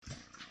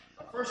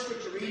First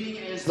scripture reading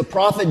is the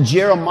prophet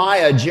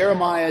Jeremiah.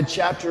 Jeremiah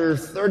chapter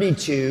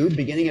 32,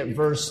 beginning at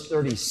verse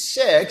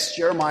 36.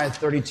 Jeremiah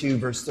 32,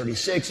 verse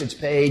 36. It's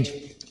page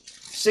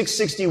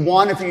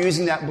 661 if you're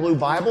using that blue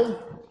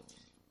Bible.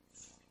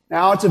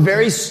 Now, it's a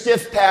very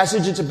stiff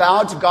passage. It's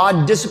about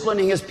God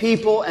disciplining His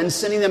people and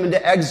sending them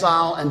into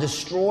exile and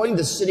destroying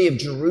the city of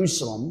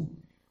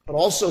Jerusalem, but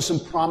also some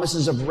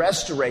promises of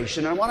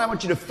restoration. And what I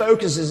want you to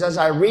focus is, as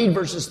I read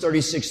verses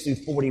 36 through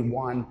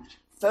 41,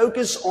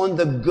 focus on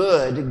the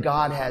good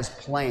God has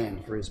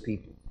planned for His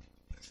people.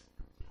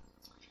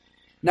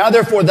 Now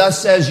therefore,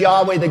 thus says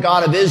Yahweh, the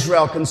God of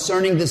Israel,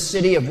 concerning the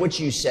city of which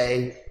you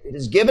say, it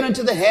is given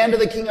into the hand of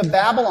the king of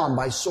Babylon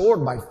by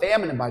sword, by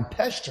famine, and by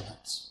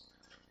pestilence.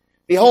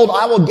 Behold,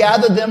 I will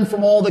gather them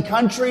from all the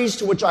countries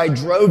to which I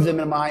drove them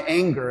in my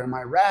anger and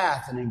my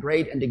wrath and in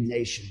great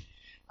indignation.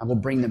 I will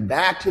bring them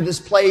back to this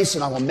place,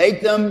 and I will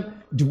make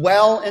them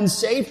dwell in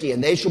safety,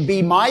 and they shall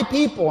be my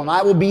people, and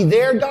I will be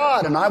their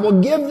God, and I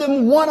will give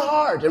them one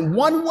heart and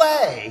one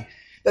way,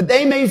 that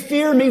they may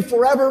fear me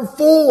forever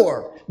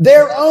for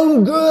their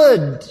own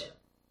good,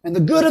 and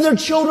the good of their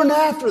children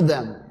after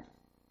them.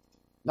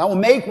 And I will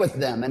make with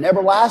them an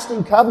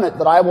everlasting covenant,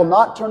 that I will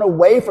not turn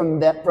away from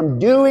them, from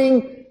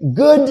doing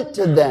good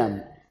to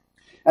them.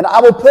 And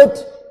I will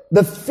put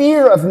the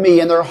fear of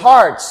me in their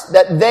hearts,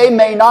 that they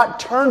may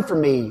not turn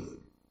from me.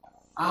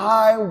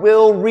 I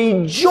will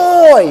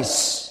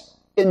rejoice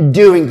in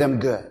doing them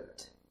good.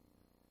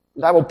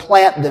 And I will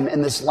plant them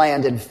in this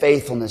land in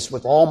faithfulness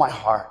with all my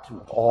heart and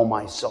with all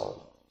my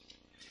soul.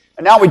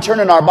 And now we turn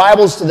in our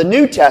Bibles to the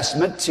New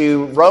Testament,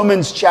 to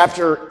Romans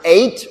chapter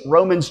 8.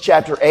 Romans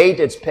chapter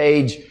 8, it's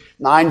page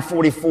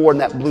 944 in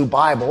that blue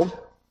Bible.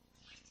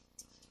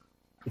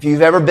 If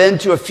you've ever been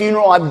to a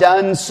funeral I've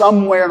done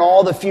somewhere in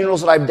all the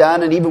funerals that I've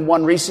done, and even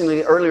one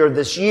recently earlier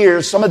this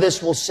year, some of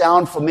this will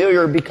sound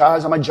familiar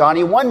because I'm a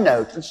Johnny One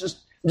Note. I'm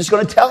just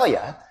going to tell you.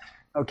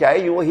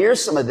 Okay, you will hear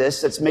some of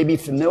this that's maybe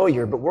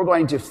familiar, but we're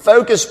going to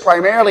focus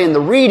primarily in the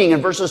reading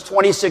in verses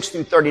 26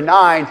 through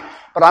 39.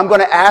 But I'm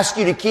going to ask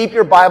you to keep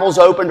your Bibles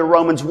open to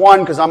Romans 1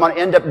 because I'm going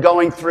to end up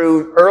going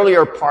through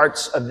earlier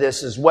parts of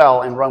this as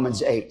well in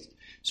Romans 8.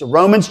 So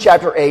Romans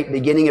chapter 8,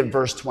 beginning at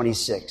verse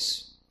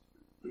 26.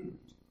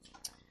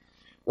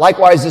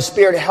 Likewise, the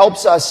Spirit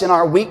helps us in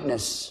our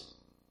weakness.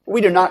 We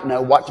do not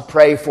know what to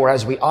pray for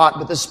as we ought,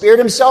 but the Spirit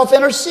Himself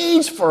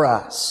intercedes for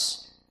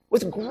us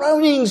with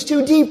groanings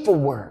too deep for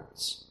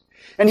words.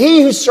 And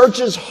He who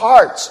searches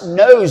hearts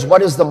knows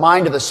what is the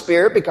mind of the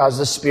Spirit, because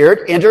the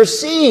Spirit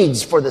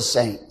intercedes for the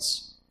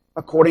saints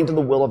according to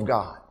the will of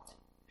God.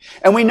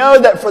 And we know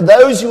that for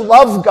those who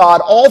love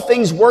God, all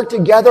things work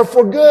together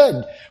for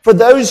good. For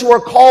those who are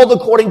called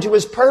according to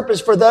His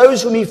purpose, for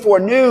those whom He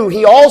foreknew,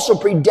 He also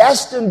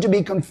predestined to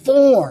be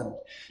conformed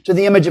to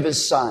the image of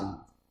His Son,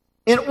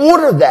 in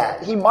order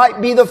that He might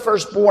be the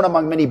firstborn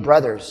among many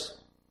brothers.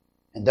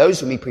 And those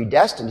whom He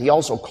predestined, He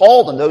also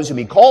called, and those whom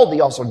He called, He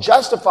also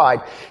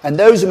justified, and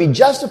those whom He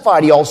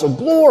justified, He also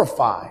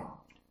glorified.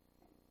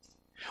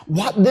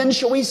 What then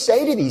shall we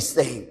say to these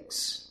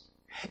things?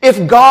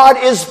 If God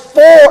is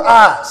for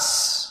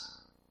us,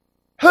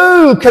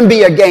 who can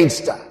be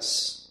against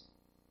us?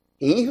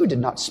 He who did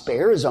not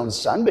spare His own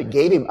Son, but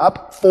gave Him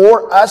up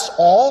for us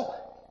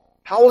all,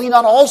 how will He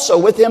not also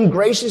with Him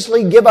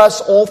graciously give us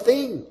all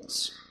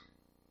things?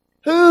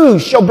 Who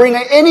shall bring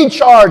any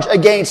charge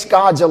against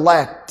God's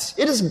elect?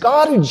 It is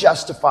God who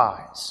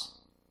justifies.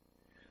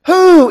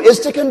 Who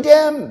is to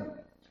condemn?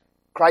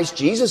 Christ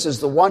Jesus is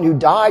the one who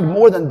died,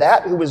 more than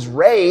that, who was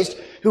raised,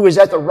 who is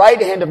at the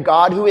right hand of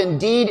God, who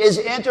indeed is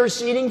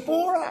interceding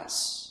for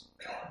us.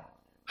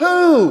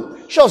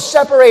 Who shall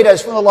separate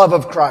us from the love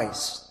of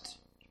Christ?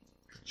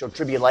 Shall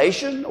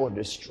tribulation or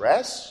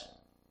distress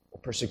or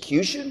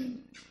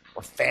persecution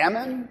or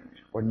famine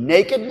or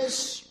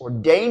nakedness or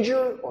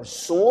danger or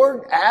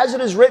sword? As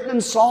it is written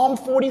in Psalm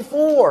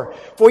 44,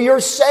 for your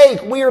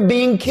sake we are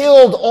being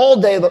killed all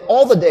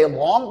the day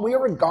long. We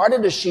are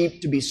regarded as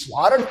sheep to be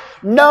slaughtered.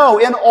 No,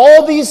 in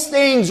all these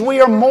things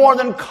we are more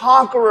than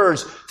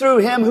conquerors through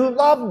Him who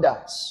loved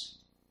us.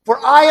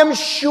 For I am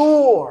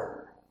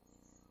sure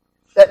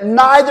that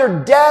neither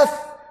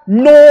death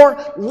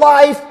nor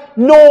life,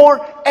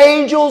 nor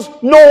angels,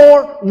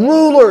 nor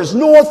rulers,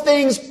 nor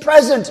things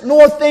present,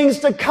 nor things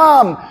to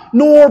come,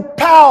 nor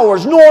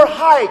powers, nor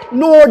height,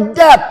 nor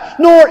depth,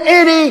 nor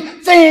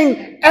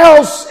anything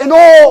else in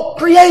all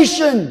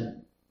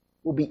creation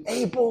will be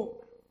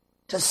able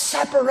to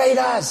separate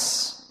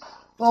us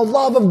from the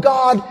love of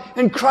God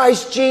in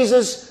Christ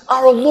Jesus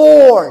our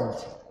Lord.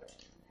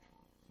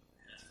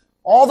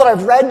 All that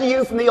I've read to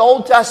you from the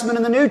Old Testament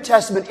and the New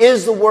Testament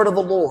is the word of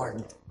the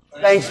Lord.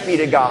 Thanks be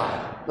to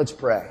God. Let's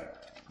pray.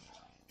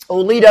 Oh,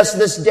 lead us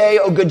this day,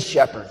 O Good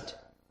Shepherd,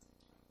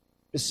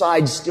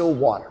 beside still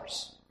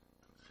waters.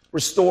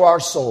 Restore our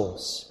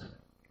souls.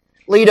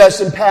 Lead us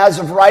in paths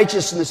of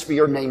righteousness for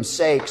your name's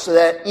sake, so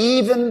that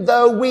even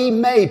though we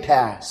may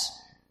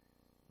pass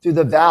through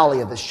the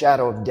valley of the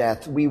shadow of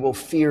death, we will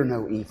fear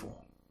no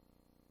evil.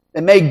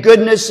 And may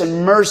goodness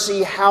and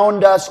mercy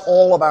hound us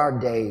all of our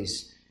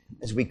days,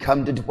 as we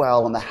come to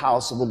dwell in the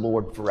house of the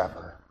Lord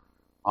forever.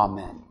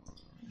 Amen.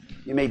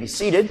 You may be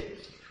seated.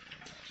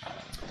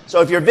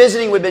 So if you're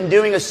visiting, we've been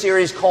doing a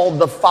series called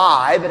The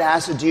Five. It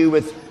has to do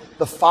with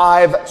the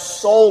five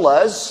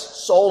solas.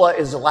 Sola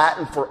is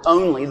Latin for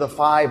only, the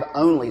five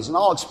onlys. And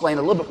I'll explain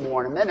a little bit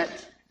more in a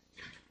minute.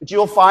 But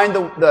you'll find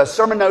the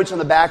sermon notes on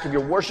the back of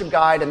your worship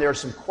guide, and there are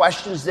some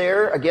questions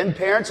there. Again,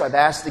 parents, I've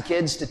asked the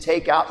kids to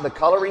take out the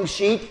coloring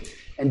sheet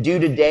and do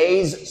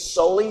today's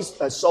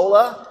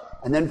sola.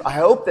 And then I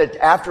hope that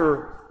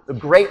after the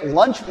great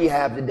lunch we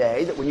have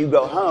today, that when you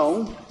go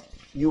home,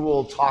 you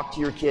will talk to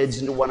your kids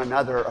and to one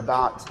another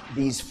about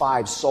these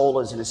five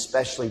solas, and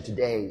especially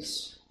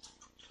today's.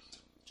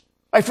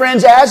 My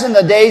friends, as in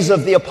the days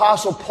of the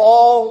Apostle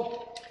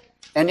Paul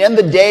and in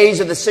the days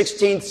of the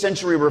 16th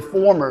century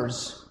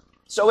reformers,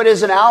 so it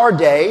is in our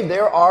day.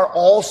 There are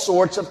all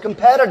sorts of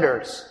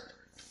competitors.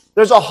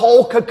 There's a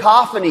whole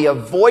cacophony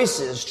of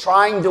voices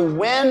trying to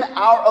win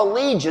our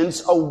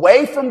allegiance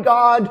away from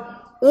God,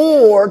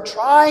 or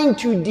trying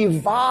to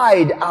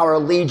divide our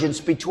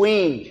allegiance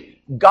between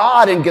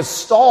God and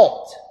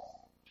Gestalt,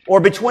 or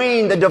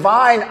between the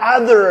divine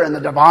other and the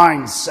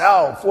divine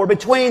self, or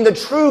between the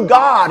true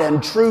God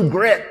and true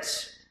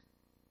grit.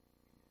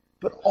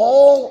 But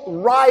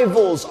all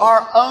rivals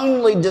are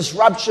only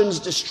disruptions,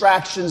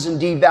 distractions,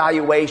 and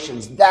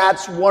devaluations.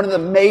 That's one of the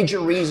major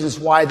reasons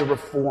why the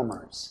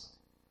reformers,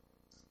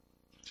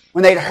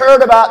 when they'd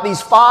heard about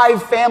these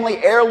five family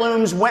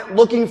heirlooms, went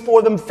looking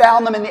for them,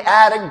 found them in the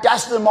attic,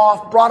 dusted them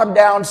off, brought them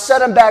down, set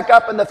them back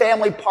up in the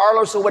family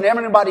parlor so whenever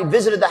anybody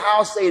visited the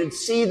house, they'd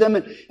see them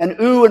and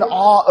ooh and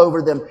awe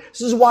over them.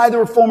 This is why the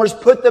reformers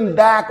put them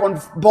back on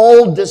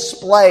bold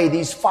display,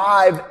 these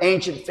five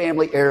ancient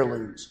family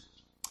heirlooms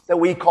that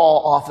we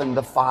call often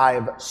the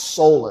five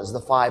solas, the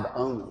five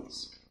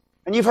onlys.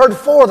 And you've heard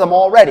four of them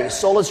already.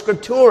 Sola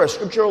Scriptura,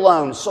 Scripture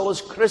alone.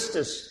 Solus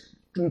Christus,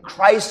 in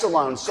Christ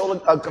alone. Sola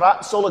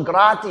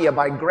Gratia,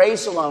 by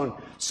grace alone.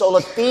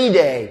 Sola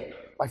Fide,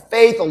 by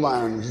faith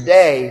alone.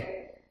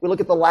 Today, we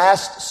look at the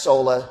last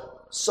sola,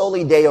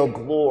 Soli Deo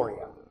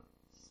Gloria.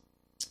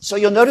 So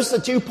you'll notice the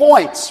 2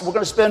 points. We're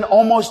going to spend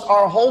almost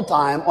our whole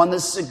time on the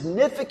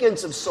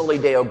significance of Soli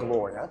Deo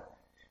Gloria.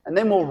 And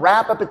then we'll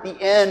wrap up at the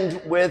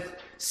end with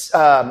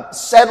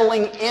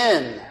settling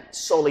in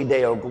Soli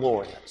Deo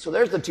Gloria. So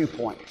there's the 2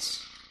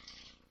 points.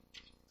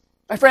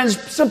 My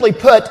friends, simply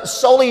put,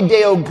 Soli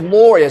Deo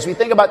Gloria, as we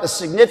think about the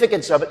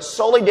significance of it,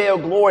 Soli Deo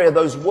Gloria,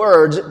 those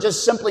words,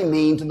 just simply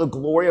mean to the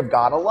glory of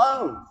God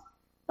alone.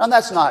 Now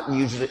that's not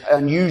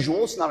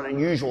unusual. It's not an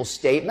unusual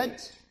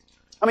statement.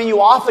 I mean,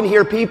 you often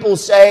hear people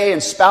say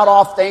and spout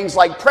off things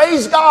like,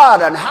 praise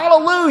God and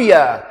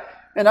hallelujah.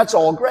 And that's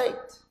all great.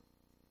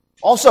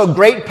 Also,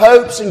 great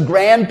popes and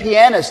grand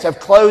pianists have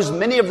closed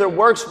many of their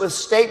works with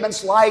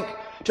statements like,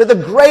 to the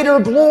greater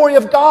glory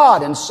of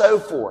God, and so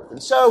forth.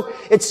 And so,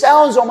 it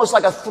sounds almost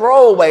like a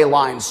throwaway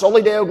line,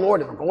 Soli Deo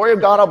Gloria, to the glory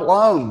of God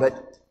alone.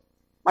 But,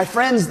 my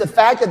friends, the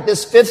fact that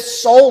this fifth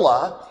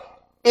sola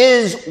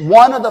is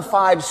one of the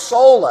five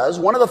solas,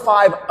 one of the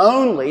five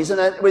onlys, and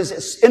it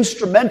was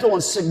instrumental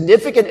and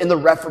significant in the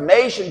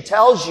Reformation,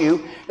 tells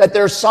you that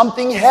there's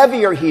something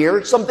heavier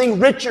here, something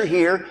richer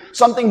here,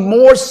 something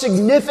more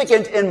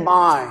significant in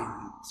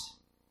mind.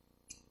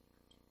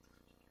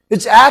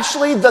 It's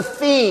actually the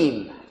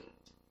theme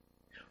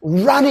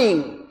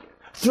running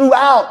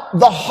throughout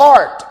the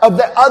heart of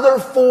the other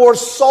four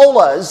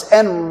solas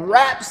and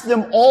wraps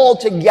them all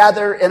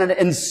together in an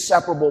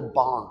inseparable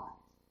bond.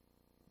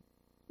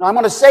 Now, I'm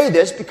going to say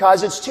this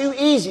because it's too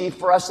easy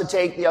for us to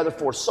take the other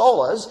four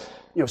solas,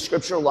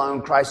 Scripture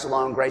alone, Christ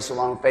alone, grace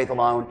alone, faith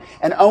alone,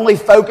 and only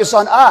focus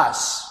on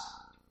us.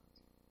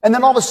 And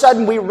then all of a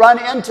sudden we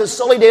run into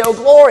Soli Deo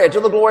Gloria,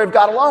 to the glory of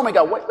God alone. We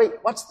go, wait,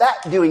 what's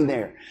that doing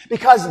there?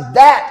 Because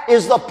that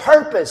is the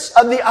purpose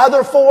of the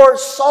other four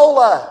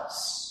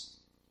solas.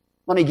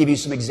 Let me give you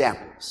some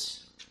examples.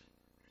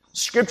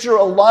 Scripture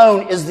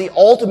alone is the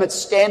ultimate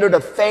standard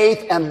of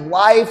faith and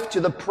life, to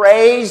the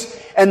praise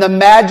and the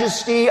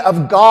majesty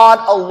of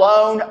God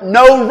alone.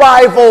 No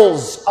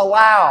rivals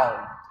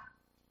allowed.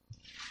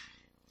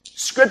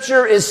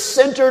 Scripture is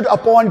centered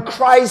upon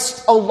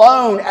Christ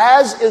alone,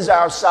 as is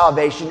our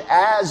salvation,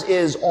 as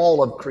is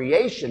all of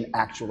creation,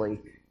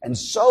 actually, and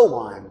so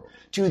on.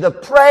 To the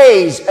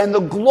praise and the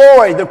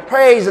glory, the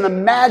praise and the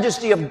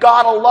majesty of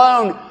God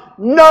alone,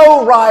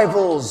 no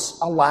rivals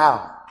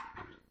allowed.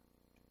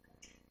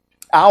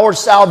 Our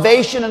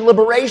salvation and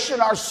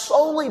liberation are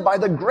solely by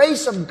the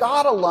grace of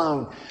God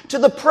alone. To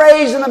the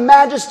praise and the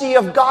majesty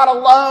of God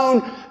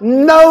alone,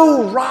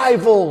 no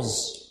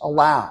rivals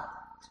allowed.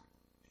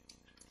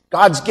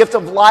 God's gift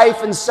of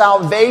life and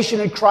salvation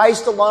in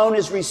Christ alone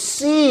is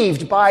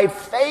received by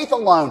faith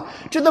alone.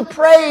 To the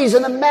praise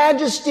and the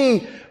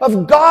majesty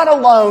of God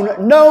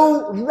alone,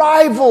 no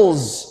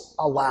rivals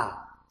allowed.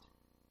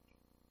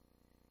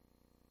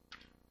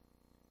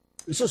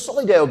 And so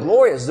Soli Deo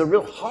Gloria is the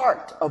real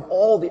heart of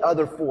all the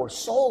other four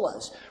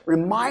solas,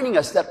 reminding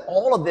us that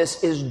all of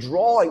this is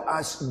drawing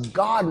us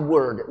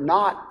Godward,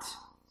 not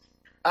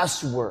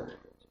usward.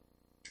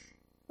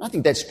 I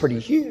think that's pretty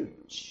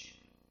huge.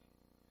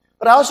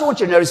 But I also want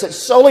you to notice that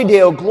Soli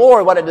Deo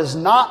Gloria, what it does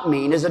not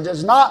mean is it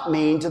does not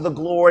mean to the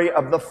glory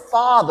of the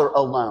Father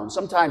alone.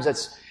 Sometimes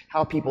that's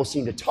how people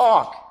seem to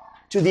talk,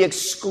 to the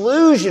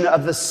exclusion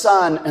of the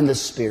Son and the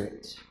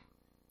Spirit.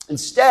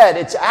 Instead,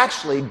 it's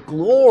actually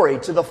glory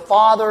to the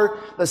Father,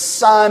 the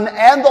Son,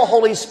 and the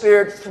Holy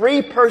Spirit,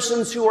 three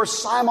persons who are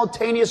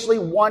simultaneously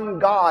one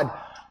God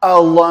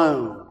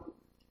alone.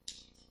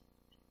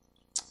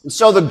 And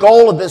so the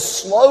goal of this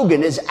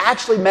slogan is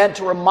actually meant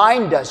to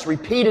remind us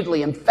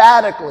repeatedly,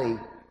 emphatically,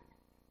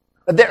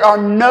 that there are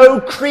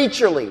no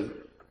creaturely,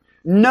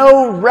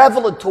 no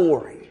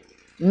revelatory,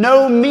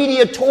 no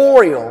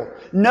mediatorial,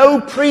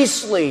 no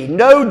priestly,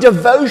 no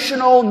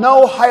devotional,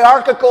 no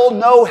hierarchical,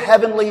 no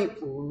heavenly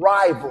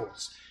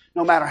rivals,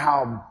 no matter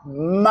how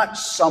much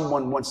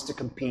someone wants to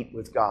compete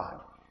with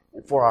God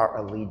and for our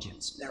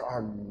allegiance. There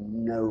are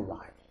no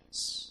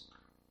rivals.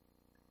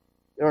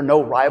 There are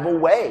no rival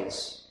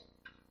ways.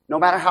 No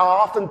matter how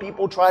often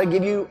people try to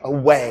give you a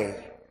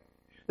way.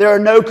 There are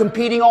no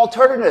competing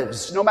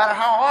alternatives, no matter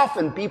how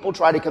often people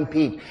try to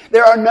compete.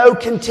 There are no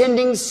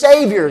contending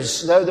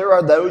saviors, though there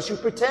are those who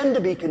pretend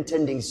to be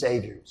contending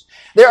saviors.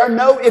 There are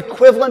no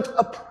equivalent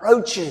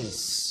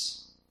approaches.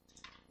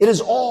 It is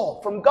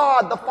all from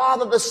God, the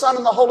Father, the Son,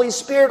 and the Holy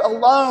Spirit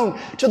alone,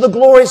 to the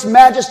glorious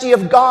majesty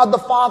of God, the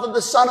Father,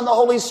 the Son, and the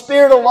Holy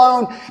Spirit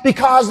alone,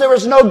 because there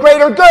is no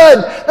greater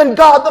good than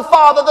God, the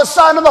Father, the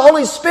Son, and the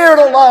Holy Spirit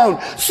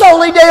alone.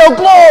 Soli Deo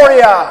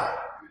Gloria!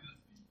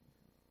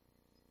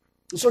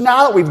 So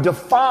now that we've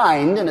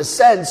defined, in a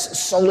sense,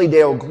 Soli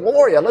Deo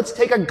Gloria, let's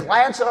take a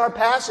glance at our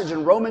passage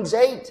in Romans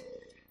 8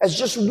 as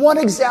just one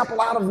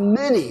example out of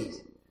many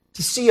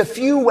to see a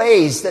few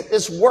ways that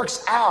this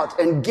works out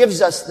and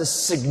gives us the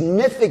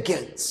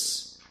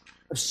significance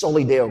of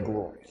Soli Deo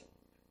Gloria.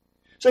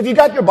 So if you've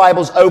got your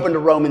Bibles open to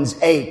Romans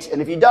 8,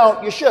 and if you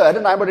don't, you should,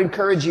 and I would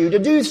encourage you to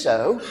do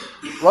so.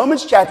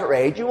 Romans chapter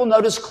 8, you will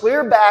notice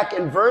clear back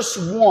in verse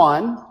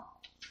 1,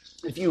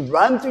 if you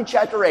run through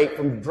chapter 8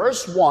 from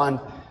verse 1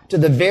 to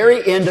the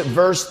very end of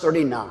verse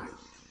 39,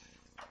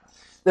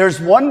 there's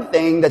one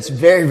thing that's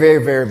very,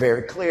 very, very,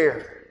 very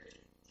clear.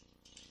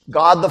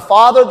 God the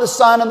Father, the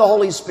Son, and the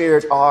Holy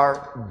Spirit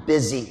are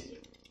busy.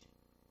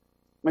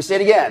 Let me say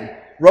it again.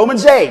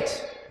 Romans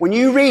 8, when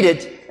you read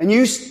it and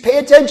you pay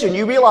attention,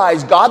 you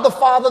realize God the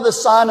Father, the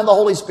Son, and the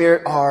Holy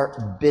Spirit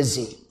are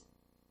busy.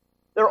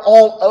 They're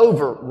all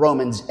over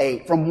Romans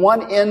 8, from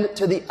one end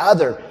to the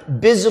other,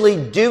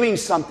 busily doing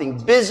something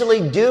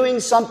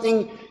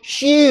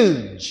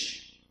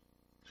huge.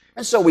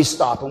 And so we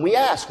stop and we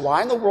ask,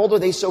 why in the world are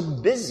they so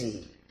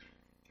busy?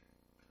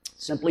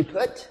 Simply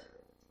put,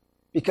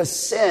 because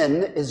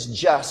sin is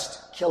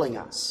just killing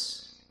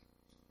us.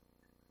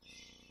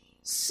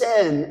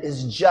 Sin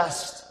is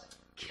just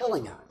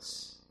killing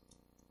us.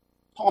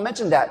 Paul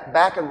mentioned that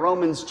back in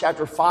Romans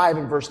chapter 5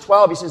 and verse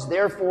 12. He says,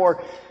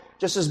 therefore,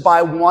 just as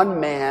by one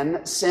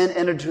man sin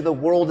entered into the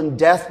world, and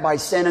death by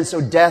sin, and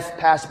so death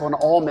passed upon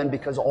all men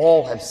because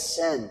all have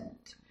sinned.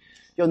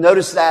 You'll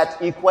notice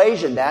that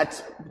equation,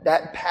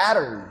 that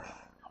pattern.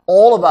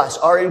 All of us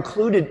are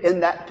included in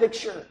that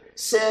picture.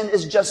 Sin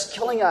is just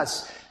killing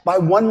us. By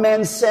one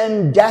man's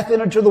sin, death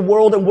entered into the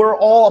world, and we're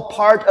all a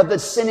part of the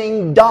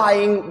sinning,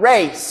 dying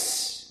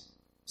race.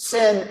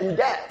 Sin and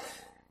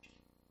death.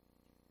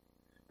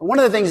 And one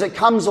of the things that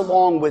comes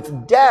along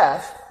with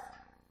death,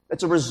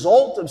 that's a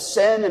result of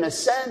sin in a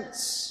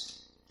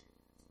sense,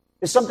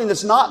 is something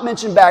that's not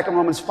mentioned back in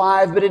Romans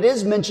 5, but it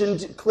is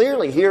mentioned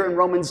clearly here in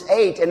Romans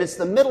 8, and it's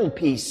the middle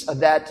piece of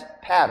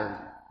that pattern.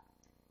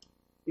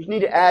 You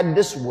need to add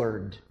this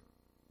word,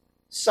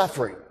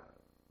 suffering.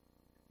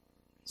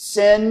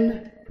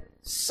 Sin,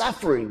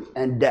 suffering,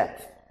 and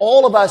death.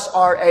 All of us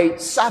are a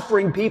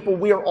suffering people.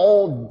 We are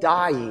all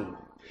dying.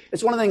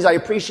 It's one of the things I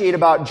appreciate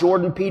about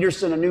Jordan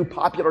Peterson, a new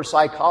popular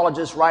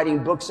psychologist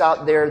writing books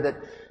out there that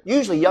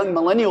usually young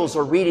millennials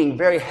are reading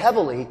very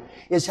heavily,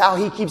 is how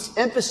he keeps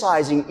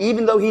emphasizing,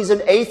 even though he's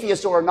an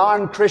atheist or a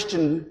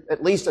non-Christian,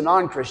 at least a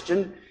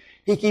non-Christian,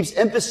 he keeps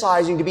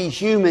emphasizing to be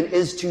human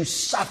is to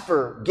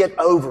suffer, get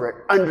over it,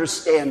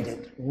 understand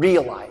it,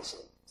 realize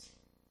it.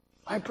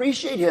 I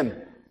appreciate him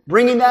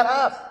bringing that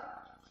up.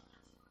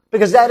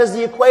 Because that is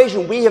the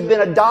equation. We have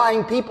been a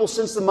dying people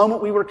since the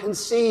moment we were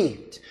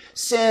conceived.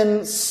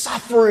 Sin,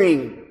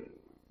 suffering,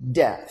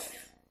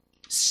 death.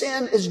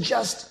 Sin is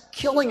just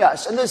killing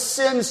us. And this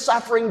sin,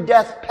 suffering,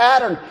 death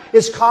pattern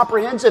is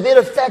comprehensive. It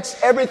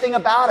affects everything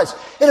about us.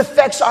 It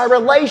affects our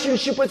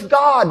relationship with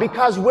God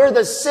because we're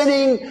the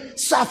sinning,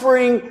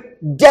 suffering,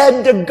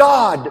 dead to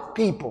God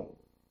people.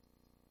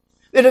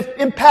 It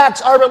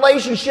impacts our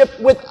relationship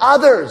with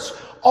others.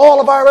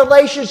 All of our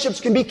relationships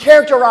can be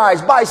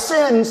characterized by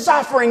sin,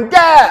 suffering,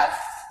 death.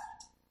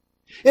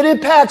 It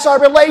impacts our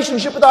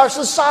relationship with our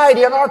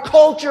society and our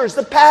cultures.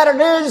 The pattern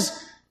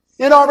is,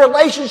 in our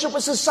relationship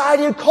with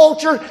society and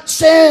culture,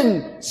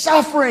 sin,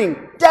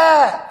 suffering,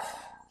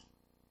 death.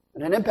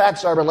 And it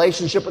impacts our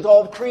relationship with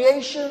all of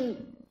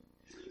creation.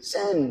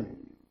 Sin,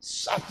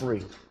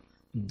 suffering,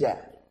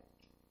 death.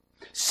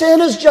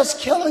 Sin is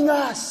just killing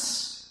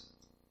us.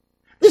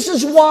 This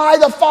is why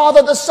the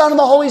Father, the Son, and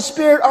the Holy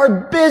Spirit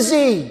are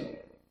busy.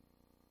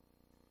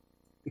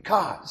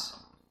 Because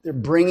they're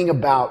bringing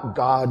about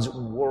God's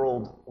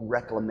world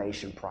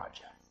reclamation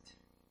project.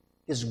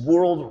 His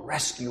world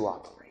rescue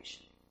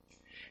operation.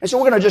 And so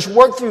we're going to just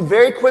work through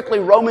very quickly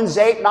Romans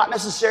 8, not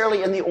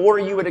necessarily in the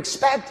order you would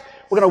expect.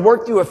 We're going to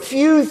work through a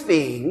few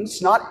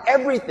things, not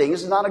everything.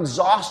 This is not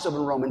exhaustive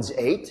in Romans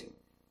 8,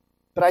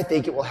 but I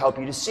think it will help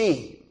you to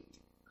see.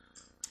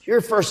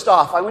 Here, first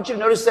off, I want you to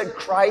notice that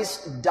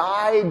Christ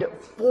died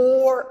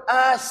for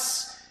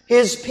us,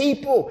 His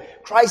people.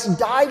 Christ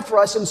died for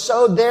us, and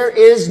so there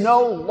is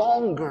no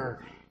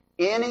longer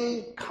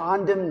any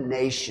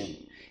condemnation,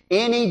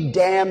 any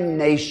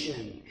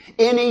damnation,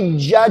 any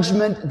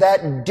judgment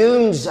that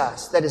dooms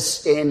us, that is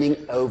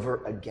standing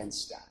over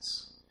against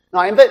us. Now,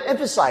 I'm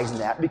emphasizing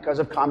that because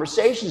of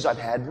conversations I've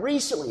had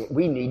recently.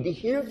 We need to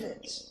hear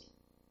this.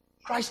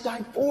 Christ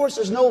died for us.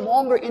 There's no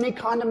longer any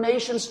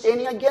condemnation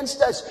standing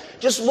against us.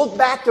 Just look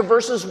back to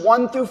verses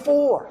 1 through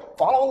 4.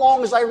 Follow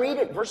along as I read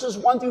it. Verses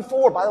 1 through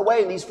 4. By the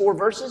way, in these 4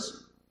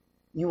 verses,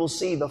 you will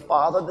see the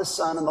Father, the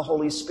Son, and the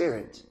Holy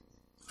Spirit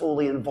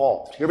fully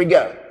involved. Here we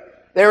go.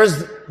 There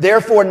is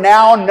therefore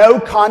now no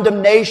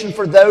condemnation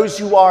for those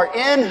who are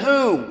in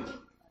whom?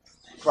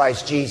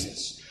 Christ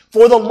Jesus.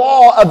 For the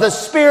law of the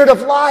Spirit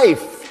of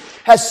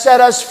life has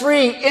set us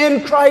free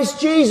in Christ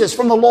Jesus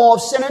from the law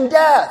of sin and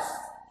death.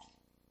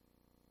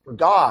 For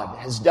God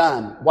has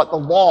done what the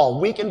law,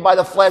 weakened by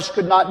the flesh,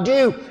 could not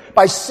do.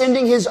 By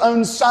sending His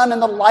own Son in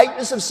the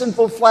likeness of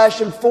sinful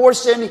flesh, and for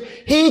sin,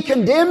 He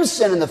condemned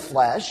sin in the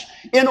flesh,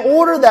 in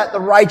order that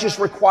the righteous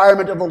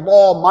requirement of the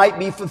law might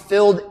be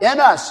fulfilled in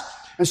us.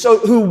 And so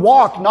who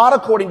walk not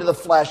according to the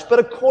flesh, but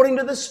according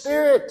to the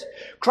Spirit.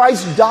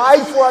 Christ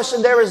died for us,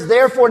 and there is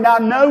therefore now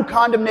no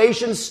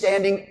condemnation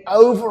standing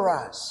over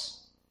us.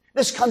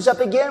 This comes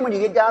up again when you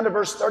get down to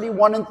verse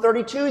 31 and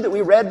 32 that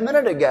we read a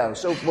minute ago.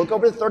 So look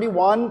over to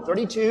 31,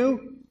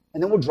 32,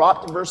 and then we'll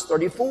drop to verse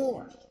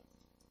 34.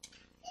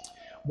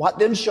 What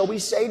then shall we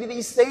say to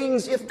these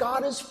things if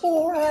God is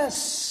for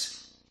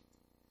us?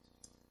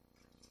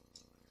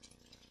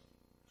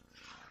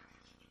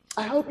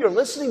 I hope you're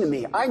listening to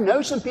me. I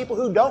know some people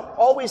who don't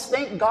always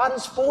think God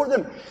is for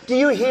them. Do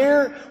you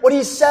hear what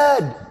he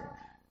said?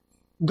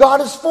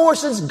 God is for us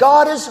since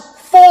God is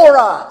for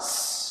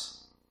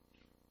us.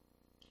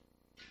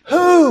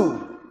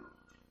 Who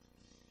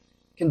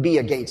can be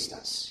against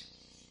us?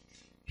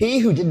 He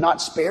who did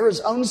not spare His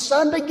own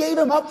Son, but gave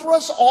Him up for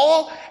us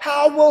all,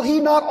 how will He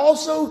not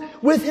also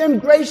with Him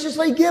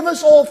graciously give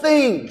us all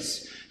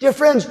things? Dear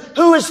friends,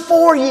 who is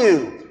for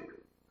you?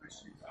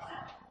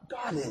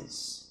 God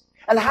is.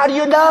 And how do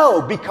you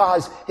know?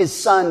 Because His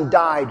Son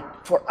died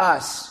for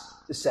us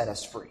to set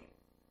us free.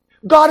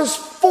 God is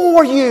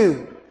for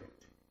you.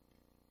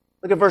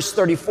 Look at verse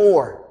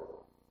 34.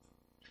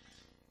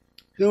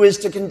 Who is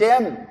to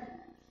condemn?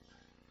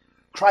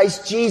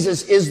 Christ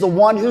Jesus is the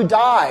one who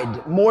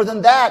died. More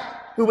than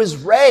that, who was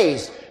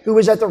raised, who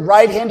is at the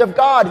right hand of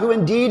God, who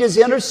indeed is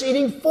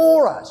interceding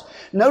for us.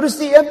 Notice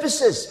the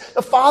emphasis.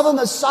 The Father and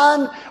the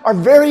Son are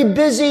very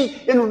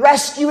busy in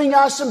rescuing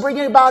us and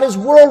bringing about His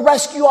world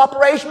rescue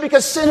operation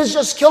because sin is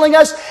just killing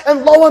us.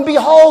 And lo and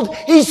behold,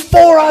 He's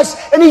for us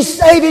and He's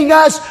saving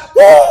us.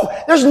 Woo!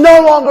 There's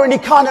no longer any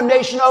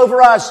condemnation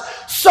over us.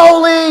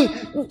 Soli,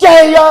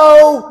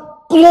 Deo,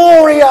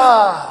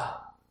 Gloria.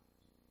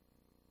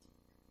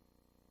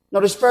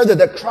 Notice further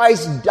that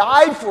Christ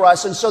died for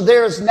us, and so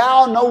there is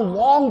now no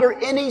longer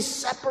any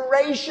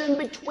separation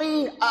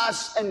between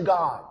us and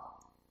God.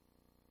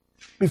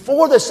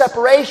 Before the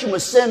separation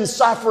was sin,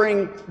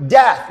 suffering,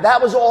 death.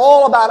 That was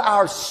all about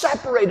our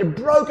separated,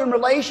 broken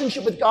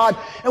relationship with God,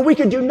 and we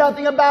could do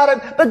nothing about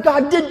it, but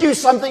God did do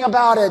something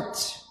about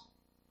it.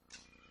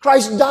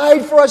 Christ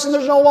died for us, and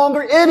there's no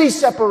longer any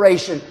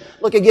separation.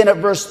 Look again at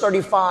verse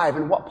 35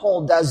 and what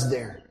Paul does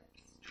there.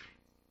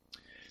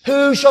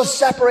 Who shall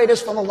separate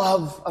us from the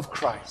love of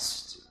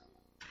Christ?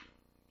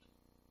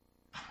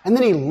 And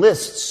then he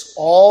lists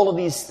all of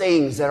these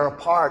things that are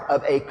part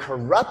of a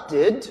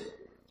corrupted,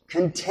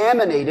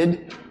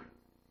 contaminated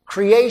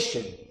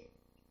creation.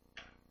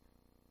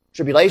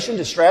 Tribulation,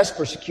 distress,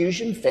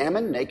 persecution,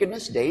 famine,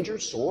 nakedness, danger,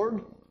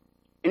 sword.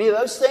 Any of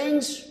those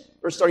things?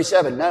 Verse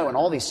 37, no, and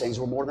all these things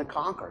were more than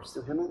conquerors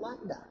through Him who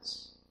loved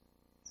us.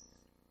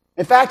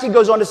 In fact, he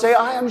goes on to say,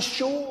 I am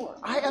sure,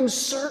 I am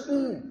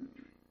certain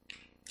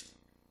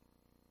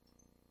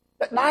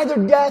that neither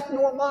death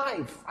nor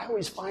life. I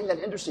always find that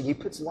interesting. He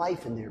puts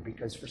life in there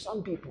because for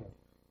some people,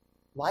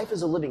 life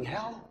is a living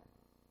hell.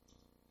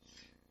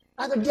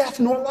 Neither death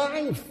nor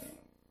life.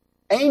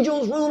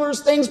 Angels,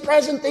 rulers, things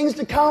present, things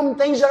to come,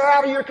 things that are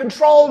out of your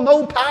control,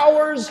 no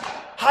powers,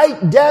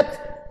 height, depth,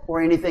 or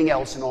anything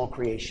else in all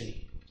creation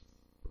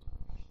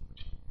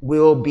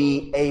will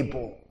be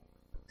able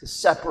to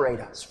separate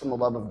us from the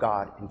love of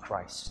God in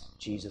Christ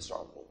Jesus our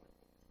Lord.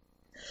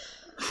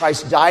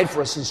 Christ died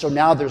for us, and so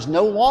now there's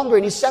no longer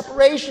any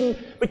separation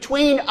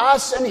between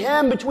us and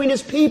Him, between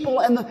His people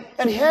and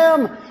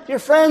Him. Dear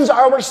friends,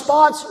 our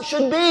response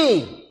should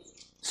be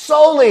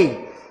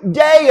Soli,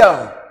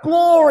 Deo,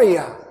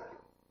 Gloria.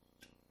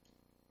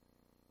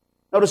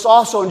 Notice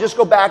also, and just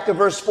go back to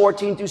verse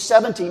 14 through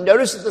 17,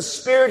 notice that the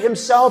Spirit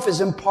Himself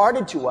is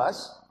imparted to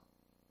us.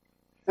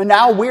 And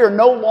now we are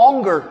no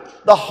longer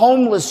the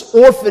homeless,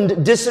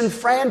 orphaned,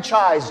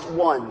 disenfranchised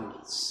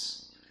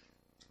ones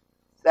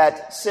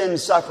that sin,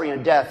 suffering,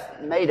 and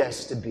death made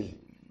us to be.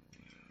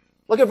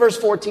 Look at verse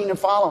 14 and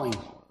following.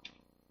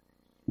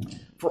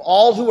 For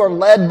all who are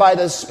led by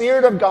the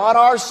Spirit of God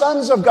are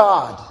sons of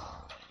God.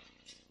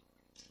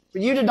 For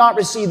you did not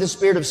receive the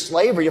spirit of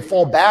slavery to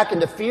fall back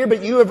into fear,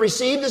 but you have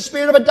received the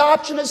Spirit of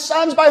adoption as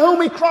sons, by whom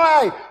we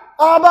cry,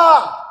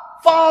 Abba,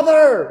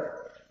 Father.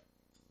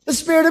 The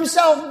Spirit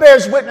Himself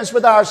bears witness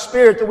with our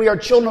spirit that we are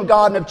children of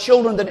God, and of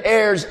children then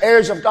heirs,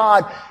 heirs of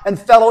God, and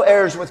fellow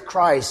heirs with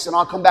Christ. And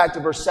I'll come back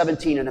to verse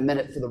 17 in a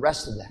minute for the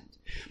rest of that.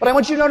 But I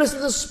want you to notice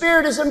that the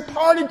Spirit is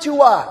imparted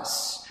to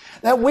us,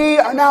 that we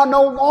are now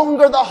no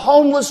longer the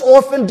homeless,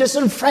 orphan,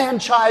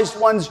 disenfranchised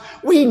ones.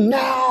 We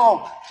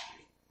now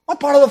are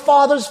part of the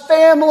Father's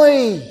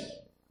family.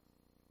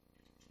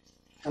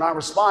 And our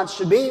response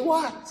should be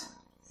what?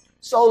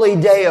 Soli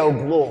Deo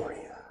Gloria.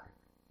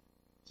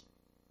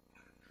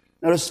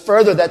 Notice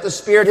further that the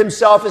Spirit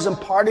Himself is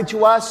imparted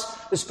to us.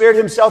 The Spirit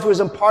Himself who is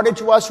imparted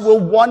to us will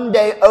one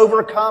day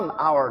overcome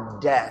our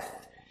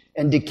death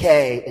and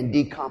decay and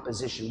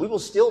decomposition. We will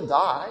still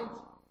die,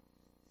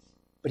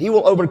 but He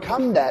will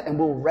overcome that and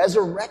will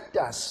resurrect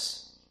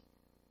us,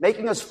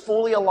 making us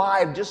fully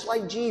alive, just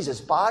like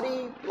Jesus.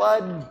 Body,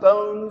 blood,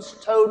 bones,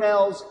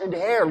 toenails, and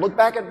hair. Look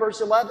back at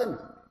verse 11.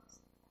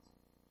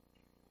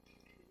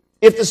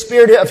 If the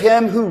Spirit of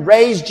Him who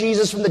raised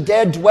Jesus from the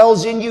dead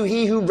dwells in you,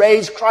 He who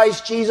raised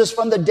Christ Jesus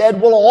from the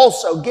dead will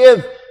also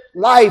give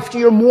life to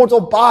your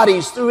mortal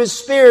bodies through His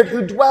Spirit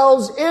who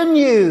dwells in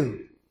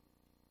you.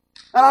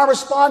 And our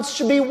response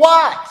should be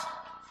what?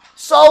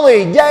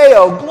 Soli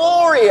Deo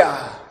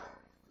Gloria.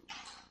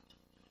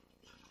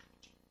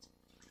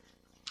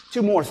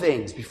 Two more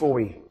things before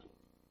we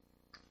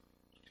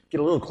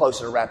get a little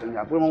closer to wrapping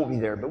up. We won't be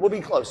there, but we'll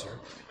be closer.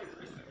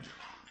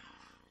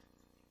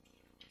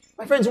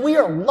 My friends, we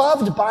are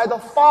loved by the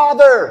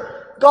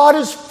Father. God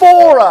is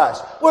for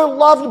us. We're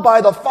loved by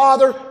the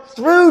Father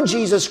through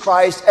Jesus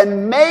Christ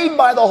and made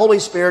by the Holy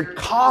Spirit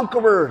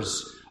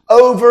conquerors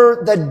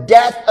over the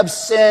death of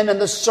sin and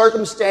the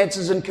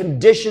circumstances and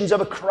conditions of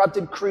a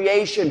corrupted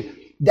creation.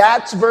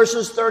 That's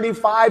verses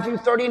 35 through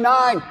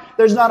 39.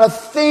 There's not a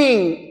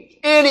thing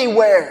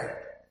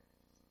anywhere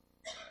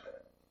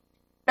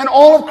in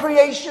all of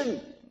creation,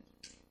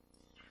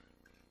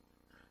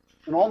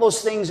 and all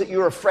those things that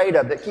you're afraid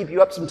of that keep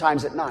you up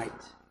sometimes at night,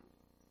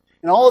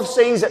 and all those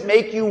things that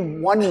make you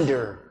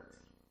wonder,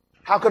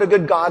 how could a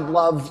good God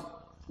love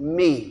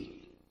me?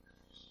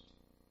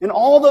 And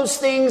all those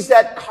things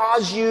that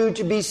cause you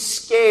to be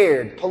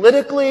scared,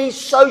 politically,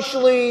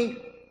 socially,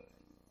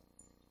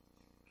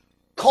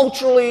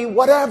 culturally,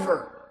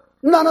 whatever.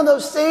 None of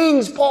those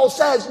things, Paul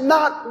says,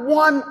 not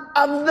one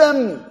of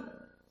them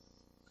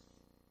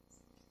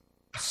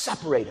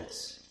separate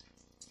us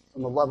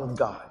from the love of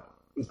God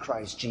in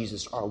Christ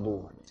Jesus our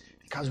Lord.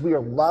 Because we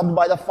are loved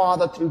by the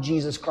Father through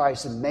Jesus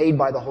Christ and made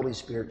by the Holy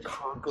Spirit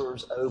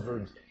conquerors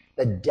over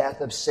the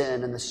death of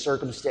sin and the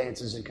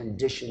circumstances and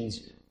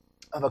conditions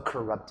of a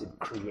corrupted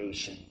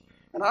creation.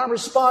 And our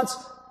response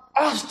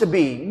must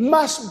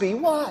be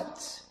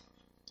what?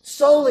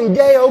 Soli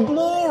Deo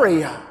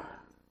Gloria.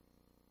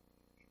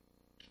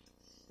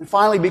 And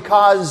finally,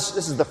 because,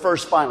 this is the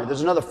first finally,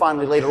 there's another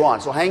finally later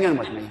on, so hang in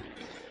with me.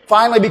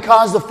 Finally,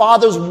 because the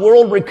Father's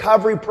world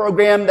recovery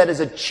program that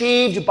is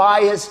achieved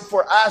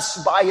for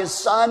us by His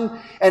Son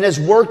and has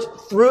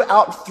worked through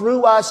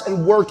us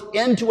and worked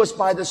into us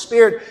by the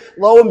Spirit,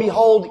 lo and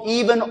behold,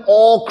 even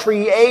all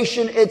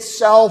creation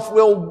itself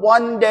will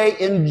one day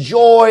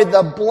enjoy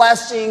the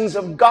blessings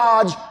of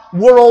God's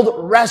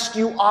world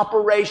rescue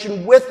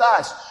operation with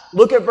us.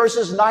 Look at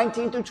verses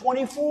 19 through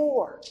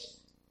 24.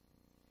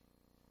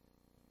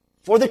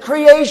 For the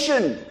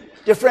creation.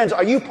 Dear friends,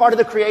 are you part of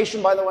the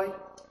creation, by the way?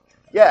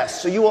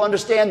 Yes, so you will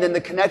understand then the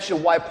connection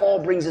of why Paul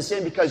brings this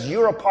in, because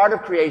you're a part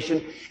of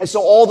creation, and so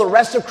all the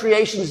rest of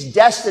creation's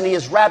destiny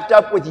is wrapped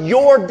up with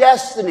your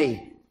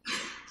destiny.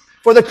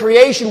 For the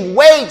creation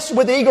waits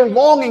with eager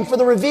longing for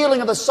the revealing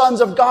of the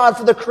sons of God,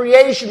 for the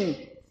creation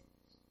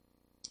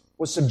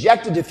was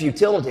subjected to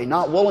futility,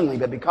 not willingly,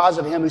 but because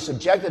of Him who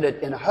subjected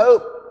it, in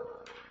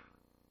hope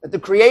that the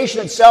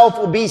creation itself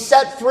will be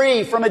set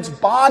free from its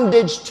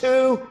bondage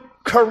to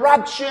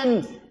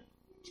corruption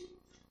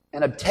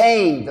and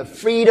obtain the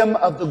freedom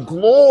of the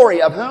glory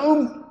of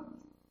whom?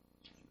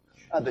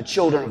 Of the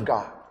children of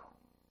God.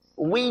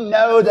 We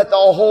know that the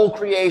whole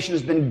creation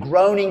has been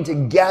groaning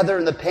together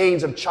in the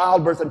pains of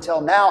childbirth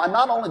until now, and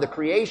not only the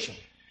creation,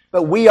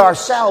 but we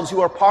ourselves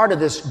who are part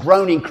of this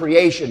groaning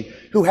creation,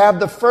 who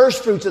have the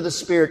first fruits of the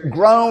Spirit,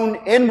 groan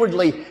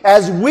inwardly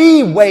as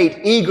we wait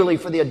eagerly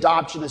for the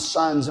adoption as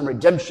sons and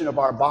redemption of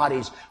our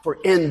bodies, for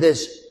in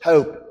this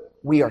hope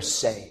we are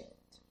saved.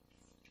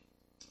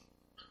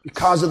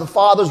 Because of the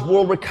Father's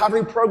world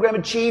recovery program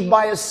achieved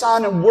by His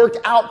Son and worked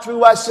out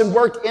through us and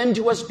worked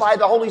into us by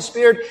the Holy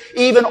Spirit,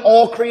 even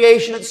all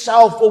creation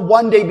itself will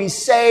one day be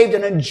saved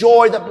and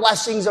enjoy the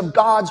blessings of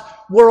God's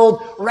world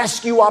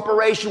rescue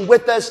operation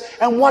with us.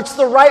 And what's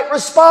the right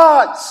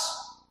response?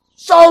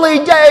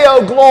 Soli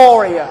Deo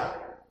Gloria.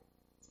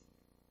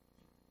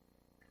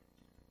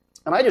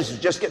 And I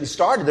just getting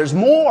started. There's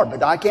more,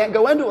 but I can't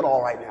go into it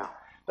all right now.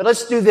 But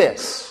let's do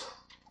this.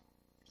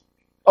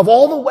 Of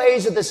all the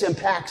ways that this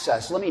impacts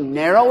us, let me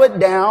narrow it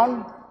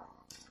down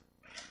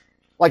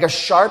like a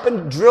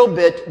sharpened drill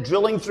bit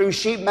drilling through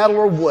sheet metal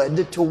or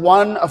wood to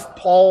one of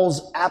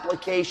Paul's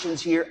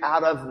applications here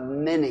out of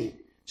many.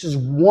 This is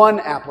one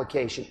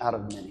application out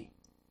of many.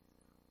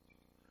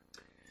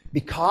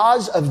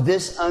 Because of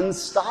this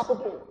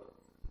unstoppable,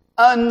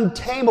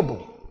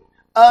 untamable,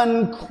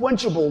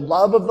 unquenchable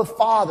love of the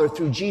Father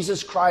through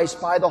Jesus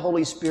Christ by the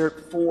Holy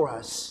Spirit for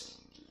us,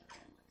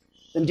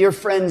 then, dear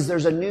friends,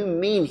 there's a new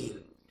meaning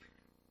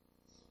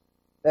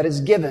that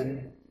is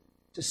given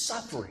to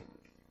suffering.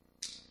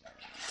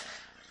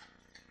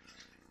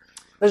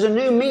 There's a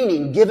new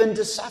meaning given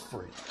to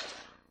suffering.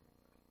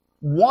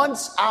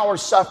 Once our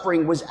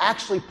suffering was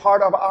actually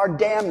part of our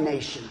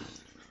damnation,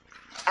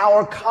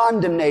 our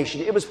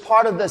condemnation. It was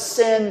part of the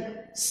sin,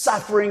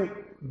 suffering,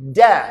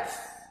 death.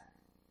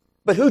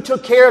 But who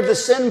took care of the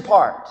sin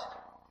part?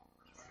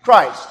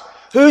 Christ.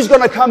 Who's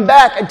going to come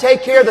back and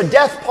take care of the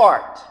death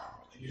part?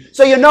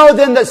 So you know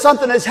then that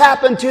something has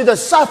happened to the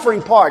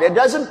suffering part.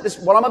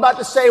 What I'm about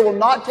to say will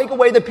not take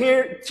away the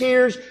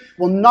tears,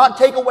 will not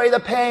take away the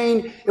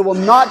pain, it will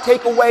not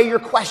take away your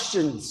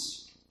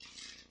questions.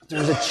 But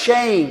there's a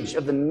change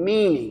of the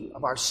meaning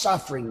of our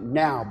suffering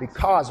now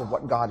because of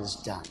what God has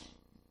done.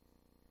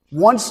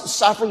 Once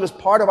suffering was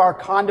part of our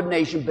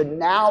condemnation, but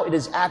now it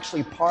is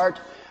actually part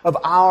of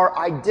our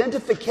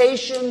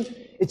identification.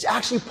 It's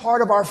actually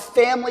part of our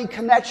family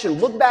connection.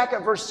 Look back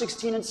at verse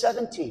 16 and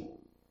 17.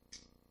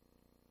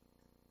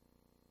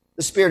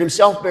 The Spirit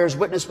Himself bears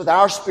witness with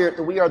our spirit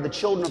that we are the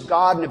children of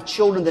God, and if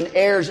children, then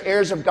heirs,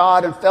 heirs of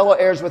God, and fellow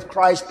heirs with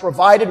Christ,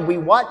 provided we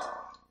what?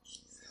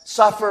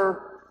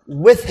 Suffer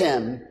with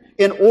Him,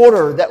 in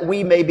order that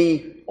we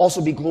may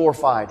also be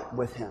glorified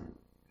with Him.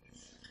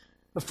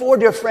 Before,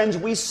 dear friends,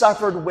 we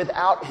suffered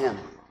without Him.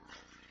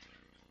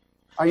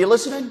 Are you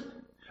listening?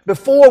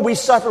 Before, we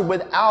suffered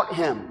without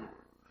Him.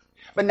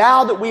 But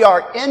now that we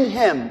are in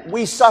Him,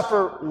 we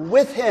suffer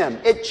with Him.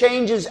 It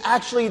changes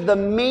actually the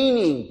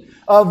meaning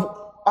of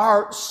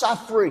our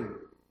suffering.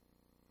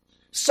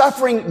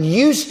 Suffering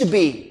used to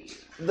be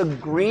the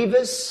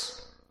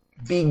grievous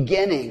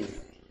beginning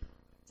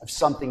of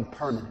something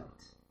permanent.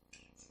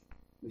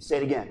 Let me say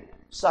it again.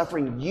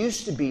 Suffering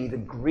used to be the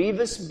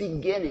grievous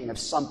beginning of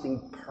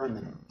something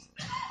permanent.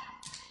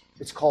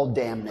 It's called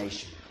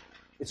damnation.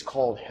 It's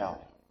called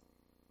hell.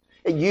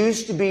 It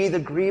used to be the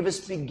grievous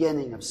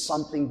beginning of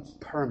something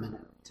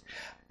permanent.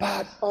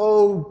 But,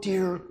 oh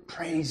dear,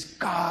 praise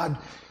God,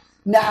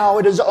 now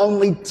it is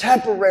only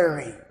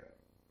temporary.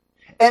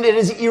 And it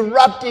is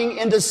erupting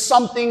into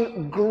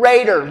something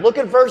greater. Look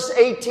at verse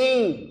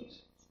 18.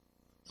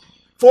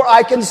 For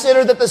I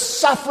consider that the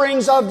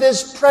sufferings of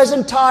this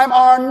present time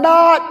are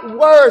not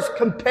worth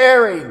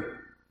comparing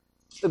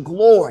the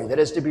glory that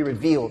is to be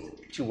revealed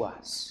to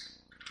us.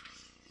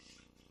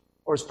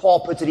 Or as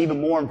Paul puts it even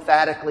more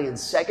emphatically in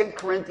 2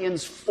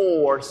 Corinthians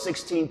 4,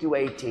 16 through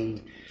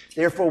 18.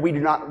 Therefore we do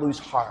not lose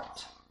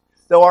heart.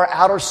 Though our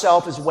outer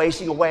self is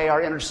wasting away,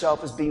 our inner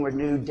self is being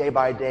renewed day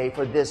by day.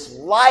 For this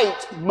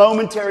light,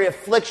 momentary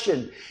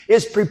affliction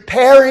is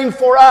preparing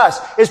for us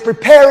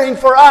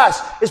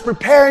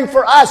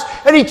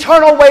an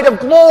eternal weight of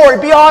glory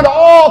beyond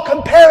all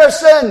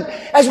comparison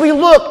as we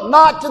look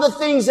not to the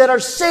things that are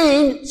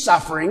seen,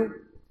 suffering,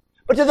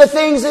 but to the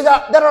things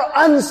that are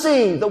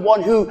unseen, the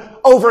one who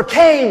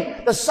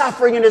overcame the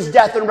suffering in His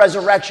death and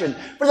resurrection.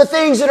 For the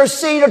things that are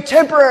seen are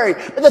temporary,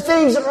 but the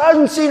things that are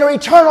unseen are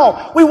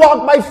eternal. We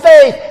walk by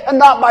faith and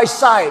not by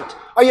sight.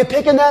 Are you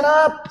picking that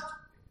up?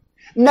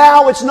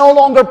 Now it's no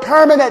longer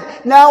permanent.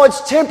 Now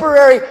it's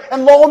temporary.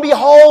 And lo and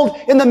behold,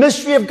 in the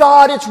mystery of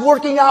God, it's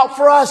working out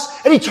for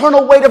us an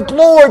eternal weight of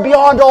glory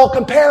beyond all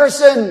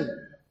comparison.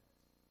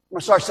 I'm going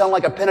to start sounding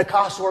like a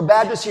Pentecostal or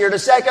Baptist here in a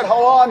second.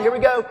 Hold on. Here we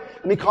go.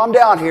 Let me calm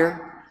down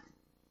here.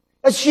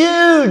 That's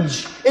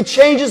huge. It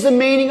changes the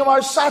meaning of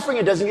our suffering.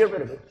 It doesn't get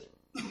rid of it.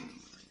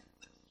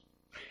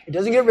 It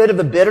doesn't get rid of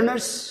the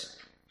bitterness.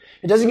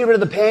 It doesn't get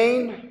rid of the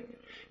pain.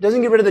 It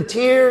doesn't get rid of the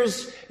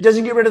tears. It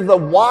doesn't get rid of the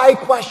why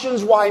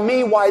questions. Why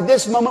me? Why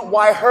this moment?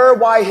 Why her?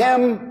 Why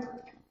him?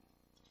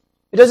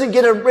 It doesn't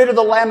get rid of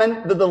the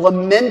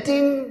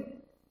lamenting.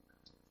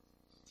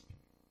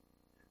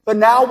 But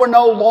now we're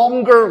no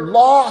longer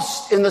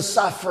lost in the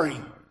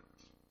suffering.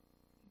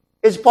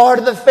 It's part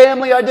of the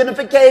family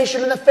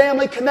identification and the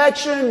family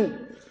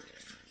connection.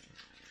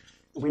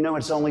 We know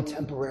it's only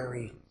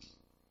temporary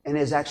and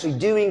is actually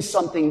doing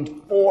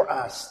something for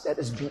us that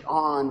is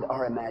beyond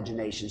our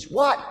imaginations.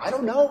 What? I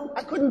don't know.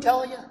 I couldn't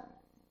tell you.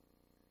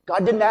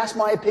 God didn't ask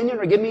my opinion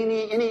or give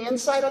me any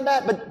insight on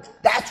that, but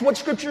that's what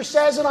Scripture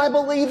says, and I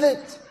believe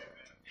it.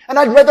 And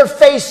I'd rather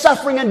face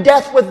suffering and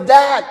death with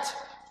that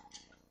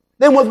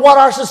than with what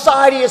our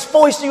society is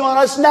foisting on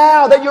us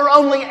now, that you're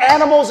only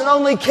animals and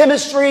only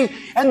chemistry,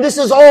 and this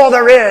is all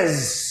there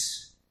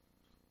is.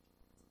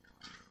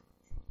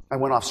 I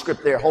went off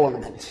script there. Hold on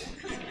a minute.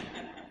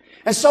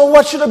 And so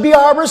what should it be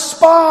our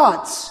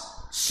response?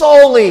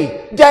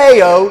 Soli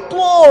Deo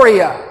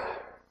Gloria.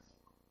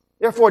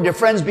 Therefore, dear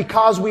friends,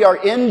 because we are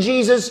in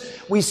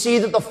Jesus, we see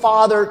that the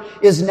Father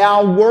is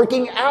now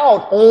working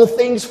out all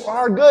things for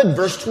our good.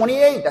 Verse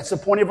 28, that's the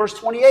point of verse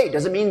 28.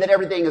 Doesn't mean that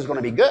everything is going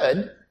to be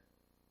good,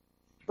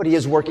 but He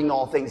is working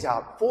all things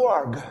out for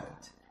our good.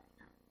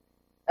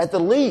 At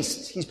the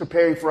least, He's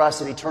preparing for us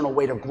an eternal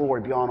weight of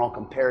glory beyond all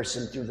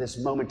comparison through this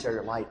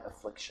momentary light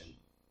affliction.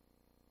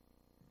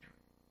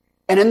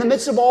 And in the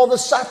midst of all the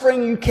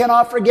suffering, you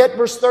cannot forget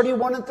verse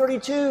 31 and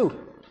 32.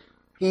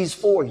 He's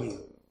for you.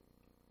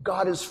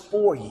 God is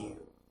for you,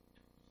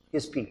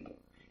 His people.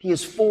 He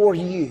is for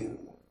you.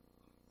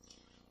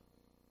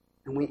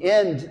 And we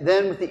end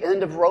then with the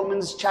end of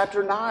Romans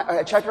chapter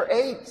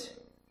 8.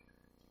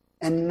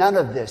 And none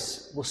of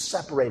this will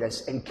separate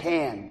us and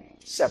can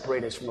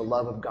separate us from the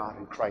love of God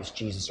in Christ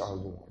Jesus our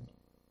Lord.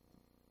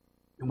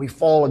 And we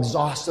fall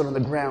exhausted on the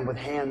ground with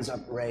hands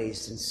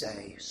upraised and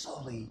say,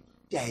 Soli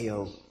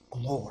Deo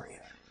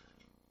Gloria.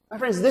 My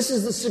friends, this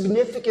is the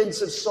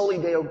significance of Soli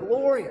Deo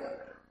Gloria.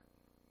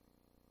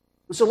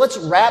 So let's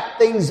wrap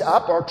things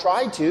up, or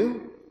try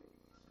to,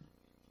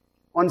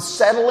 on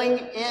settling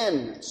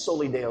in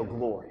Soli Deo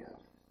Gloria.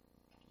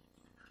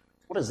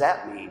 What does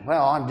that mean?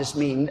 Well, I just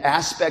mean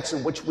aspects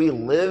in which we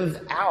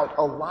live out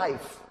a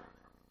life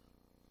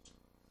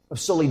of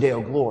Soli Deo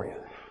Gloria.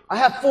 I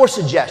have 4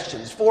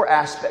 suggestions, 4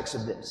 aspects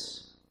of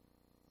this.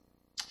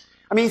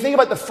 I mean, you think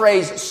about the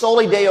phrase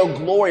Soli Deo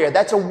Gloria.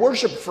 That's a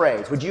worship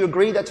phrase. Would you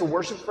agree that's a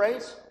worship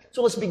phrase?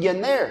 So let's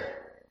begin there.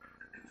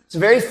 It's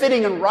very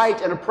fitting and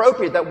right and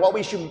appropriate that what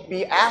we should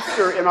be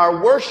after in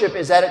our worship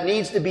is that it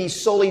needs to be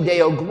Soli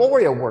Deo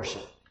Gloria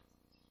worship.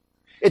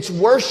 It's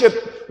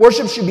worship.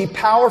 Worship should be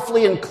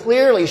powerfully and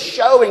clearly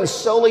showing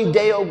Soli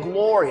Deo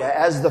Gloria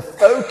as the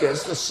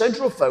focus, the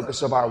central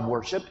focus of our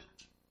worship,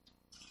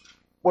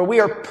 where we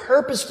are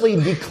purposefully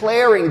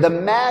declaring the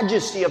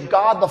majesty of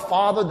God the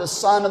Father, the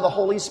Son, and the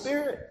Holy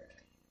Spirit.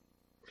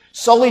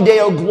 Soli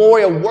Deo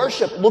Gloria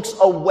worship looks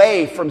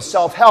away from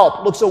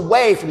self-help, looks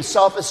away from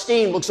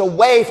self-esteem, looks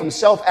away from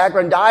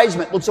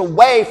self-aggrandizement, looks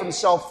away from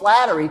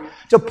self-flattery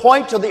to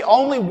point to the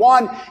only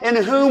one in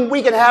whom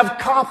we can have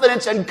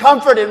confidence and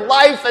comfort in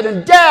life and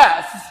in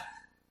death.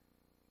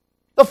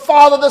 The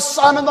Father, the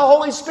Son, and the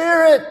Holy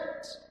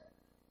Spirit.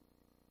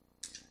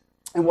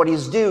 And what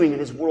He's doing in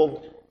His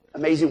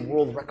amazing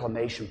world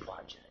reclamation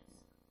project.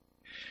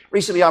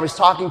 Recently I was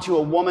talking to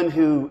a woman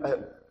who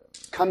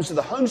comes to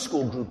the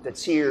homeschool group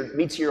that's here,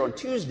 meets here on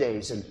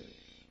Tuesdays, and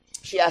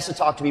she asked to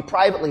talk to me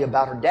privately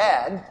about her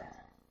dad.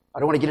 I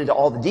don't want to get into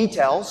all the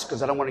details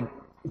because I don't want to,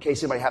 in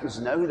case anybody happens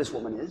to know who this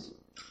woman is.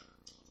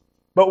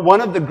 But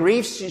one of the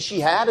griefs she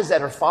had is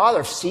that her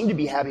father seemed to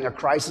be having a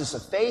crisis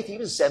of faith. He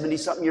was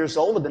 70-something years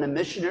old, had been a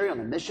missionary on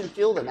the mission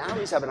field, and now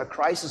he's having a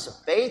crisis of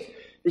faith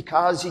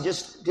because he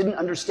just didn't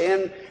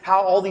understand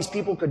how all these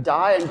people could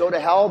die and go to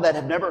hell that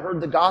have never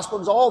heard the gospel.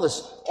 It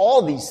was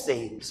all these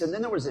things. And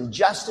then there was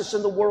injustice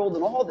in the world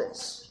and all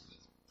this.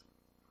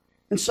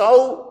 And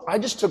so I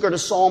just took her to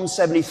Psalm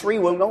 73.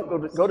 Well,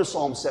 don't go to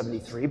Psalm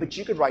 73, but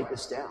you could write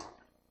this down.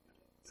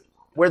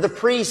 Where the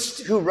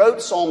priest who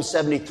wrote Psalm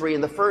 73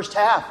 in the first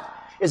half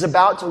is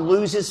about to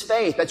lose his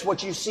faith. That's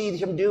what you see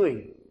him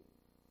doing.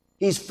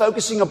 He's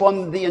focusing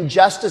upon the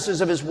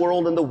injustices of his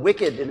world and the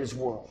wicked in his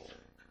world,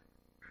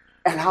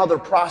 and how they're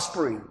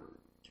prospering.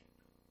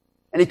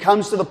 And he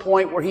comes to the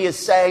point where he is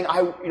saying,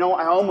 I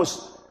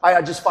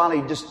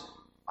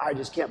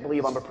just can't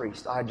believe I'm a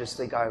priest. I just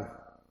think I've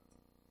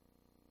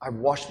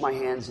washed my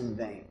hands in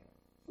vain.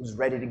 I was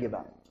ready to give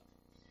up.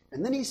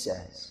 And then he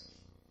says,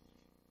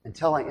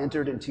 until I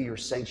entered into your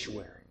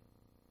sanctuary.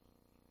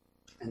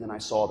 And then I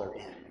saw their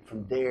end. And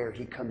from there,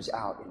 he comes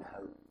out in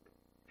hope.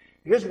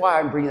 Here's why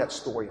I'm bringing that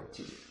story up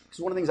to you.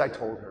 Because one of the things I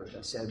told her is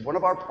I said, one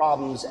of our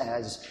problems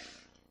as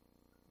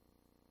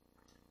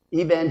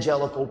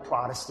evangelical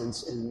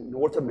Protestants in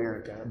North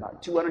America,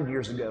 about 200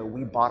 years ago,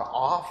 we bought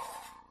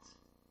off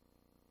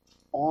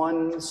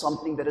on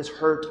something that has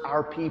hurt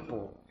our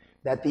people,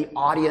 that the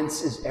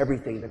audience is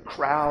everything, the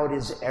crowd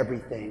is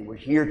everything. We're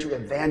here to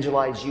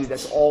evangelize you.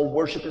 That's all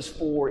worship is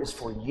for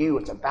you.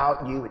 It's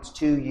about you. It's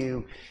to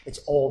you. It's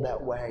all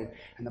that way.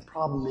 And the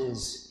problem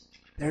is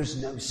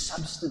there's no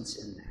substance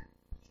in that.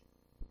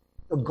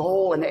 The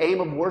goal and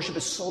aim of worship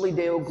is Soli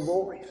Deo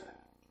Gloria.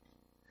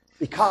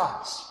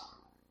 Because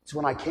it's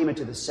when I came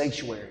into the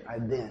sanctuary, I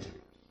then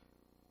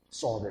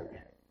saw their end.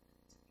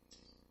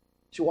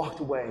 She walked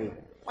away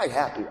quite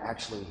happy,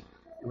 actually.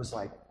 It was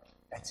like,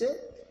 that's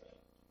it.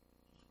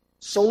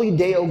 Soli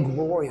Deo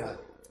Gloria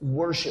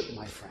worship,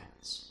 my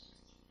friends.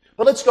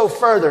 But let's go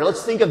further.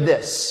 Let's think of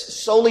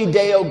this. Soli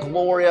Deo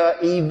Gloria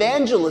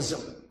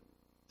evangelism.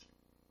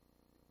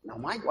 Now,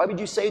 Mike, why would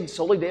you say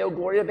Soli Deo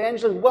Gloria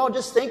evangelism? Well,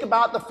 just think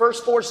about the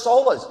first 4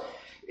 solas.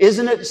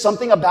 Isn't it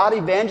something about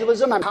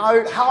evangelism?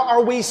 How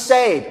are we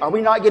saved? Are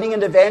we not getting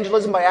into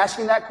evangelism by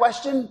asking that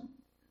question?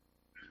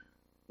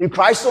 In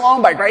Christ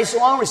alone, by grace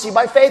alone, received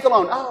by faith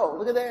alone. Oh,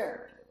 look at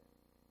there.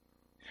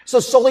 So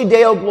Soli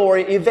Deo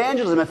Gloria,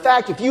 evangelism. In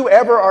fact, if you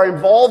ever are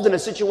involved in a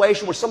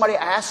situation where somebody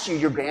asks you,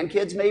 your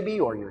grandkids maybe,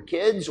 or your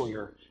kids, or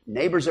your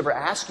neighbors ever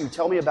ask you,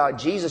 tell me about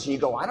Jesus, and you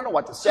go, I don't know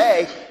what to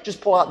say,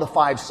 just pull out the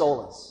 5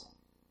 solas.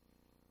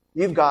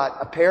 You've got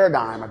a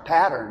paradigm, a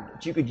pattern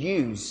that you could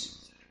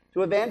use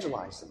to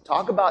evangelize them.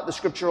 Talk about the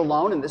Scripture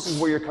alone, and this is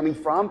where you're coming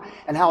from,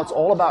 and how it's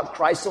all about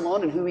Christ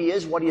alone and who He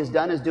is, what He has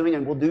done, is doing,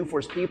 and will do for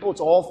His people.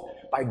 It's all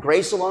by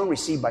grace alone,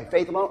 received by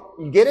faith alone.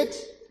 You get it?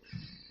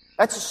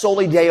 That's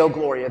Soli Deo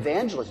Gloria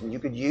evangelism. You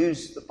could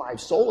use the 5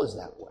 solas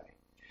that way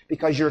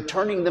because you're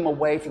turning them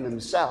away from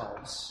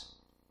themselves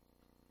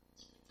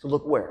to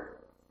look where?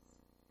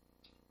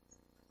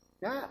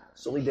 Yeah,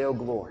 Soli Deo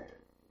Gloria,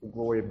 the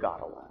glory of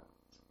God alone.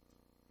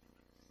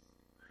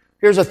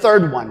 Here's a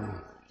third one.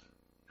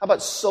 How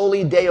about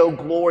Soli Deo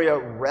Gloria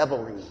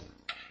reveling?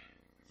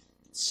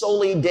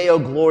 Soli Deo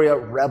Gloria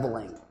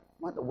reveling.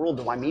 What in the world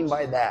do I mean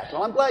by that?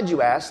 Well, I'm glad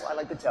you asked. I'd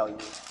like to tell you.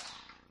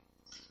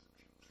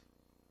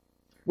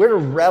 We're to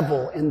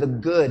revel in the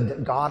good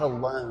that God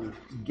alone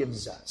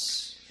gives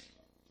us.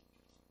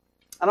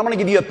 And I'm going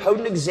to give you a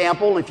potent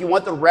example. If you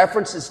want the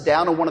reference, it's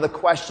down on one of the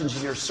questions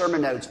in your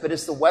sermon notes, but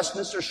it's the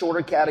Westminster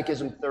Shorter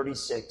Catechism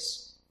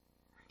 36.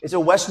 It's a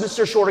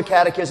Westminster Shorter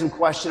Catechism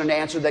question and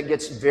answer that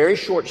gets very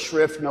short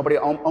shrift.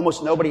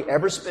 Almost nobody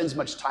ever spends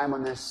much time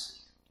on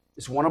this.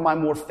 It's one of my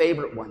more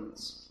favorite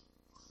ones.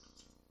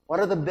 What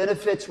are the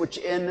benefits which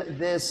in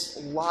this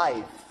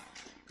life?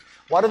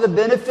 What are the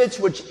benefits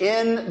which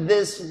in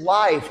this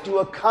life do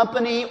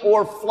accompany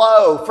or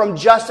flow from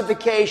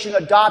justification,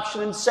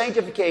 adoption, and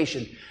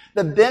sanctification?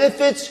 The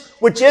benefits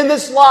which in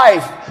this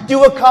life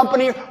do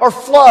accompany or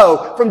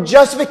flow from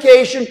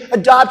justification,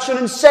 adoption,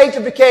 and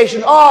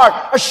sanctification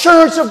are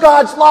assurance of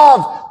God's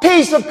love,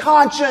 peace of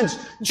conscience,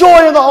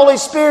 joy in the Holy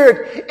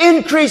Spirit,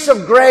 increase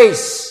of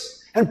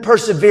grace, and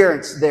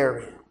perseverance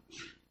therein.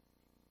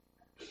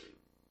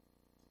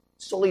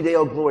 Soli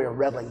Deo Gloria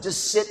reveling.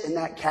 Just sit in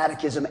that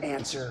catechism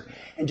answer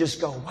and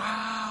just go,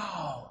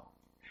 wow.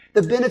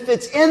 The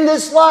benefits in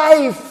this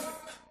life.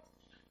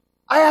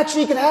 I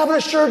actually can have an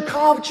assured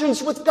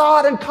conscience with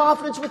God and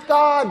confidence with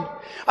God.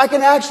 I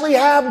actually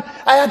have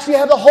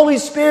the Holy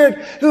Spirit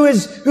who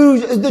is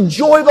the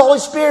joy of the Holy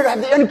Spirit. I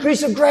have the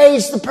increase of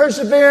grace, the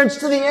perseverance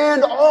to the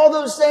end, all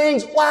those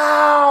things.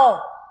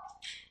 Wow.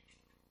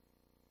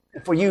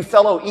 And for you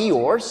fellow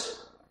Eeyores,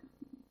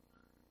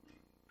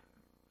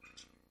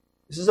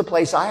 this is a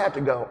place I have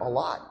to go a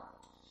lot,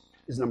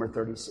 is number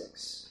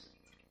 36.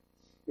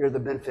 Here are the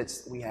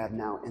benefits that we have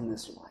now in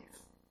this life.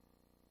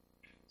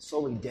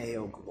 Soli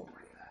Deo Gloria.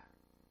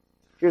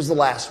 Here's the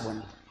last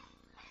one.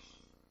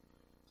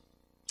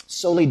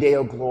 Soli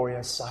Deo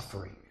Gloria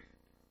suffering.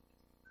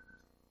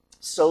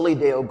 Soli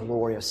Deo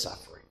Gloria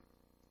suffering.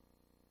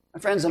 My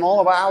friends, in all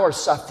of our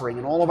suffering,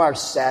 in all of our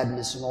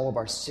sadness, in all of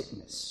our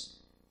sickness,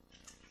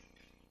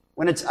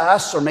 when it's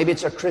us or maybe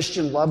it's a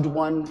Christian loved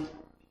one,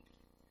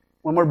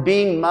 when we're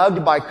being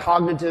mugged by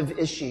cognitive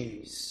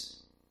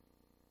issues,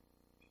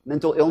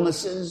 mental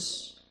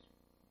illnesses,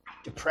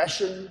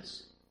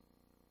 depressions,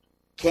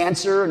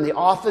 cancer, and the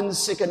often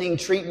sickening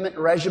treatment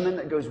regimen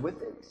that goes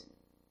with it.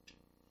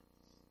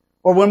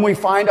 Or when we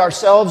find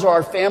ourselves or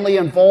our family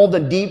involved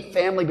in deep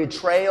family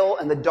betrayal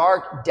and the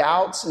dark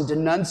doubts and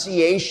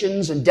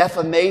denunciations and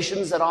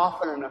defamations that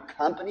often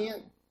accompany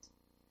it.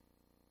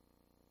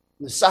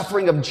 The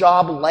suffering of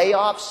job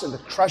layoffs and the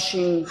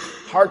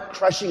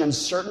heart-crushing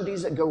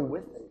uncertainties that go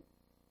with it.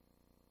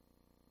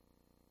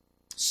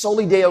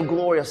 Soli Deo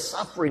Gloria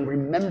suffering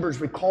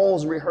remembers,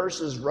 recalls, and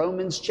rehearses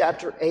Romans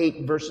chapter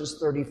 8, verses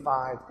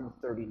 35 through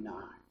 39.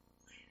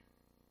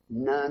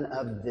 None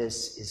of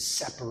this is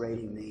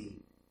separating me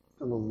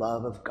from the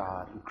love of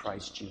God in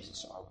Christ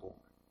Jesus our Lord.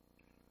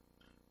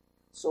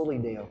 Soli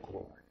Deo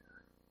Gloria.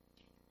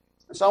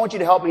 So I want you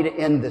to help me to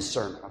end this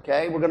sermon,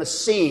 okay? We're going to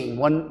sing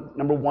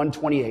number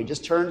 128.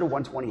 Just turn to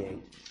 128.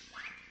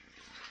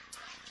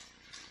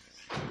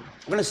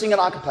 We're going to sing an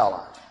a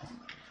cappella.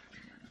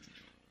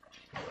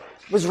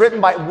 It was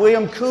written by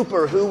William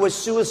Cooper, who was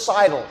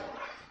suicidal.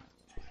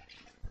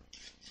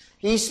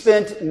 He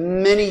spent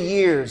many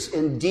years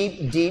in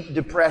deep, deep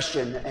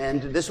depression,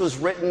 and this was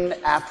written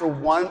after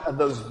one of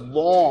those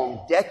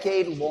long,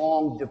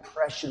 decade-long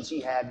depressions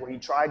he had where he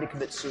tried to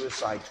commit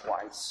suicide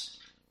twice.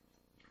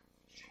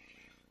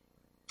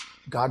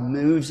 God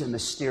moves in a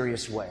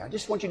mysterious way. I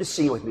just want you to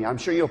sing with me. I'm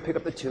sure you'll pick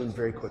up the tune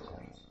very quickly.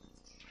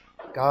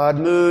 God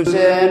moves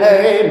in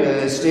a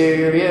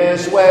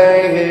mysterious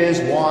way,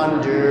 His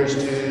wonders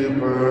to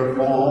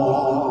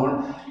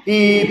perform.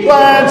 He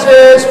plants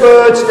His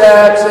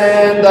footsteps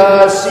in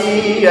the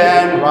sea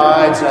and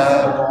rides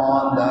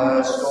upon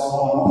the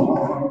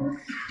storm.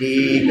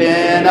 Deep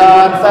in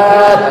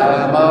unfathomable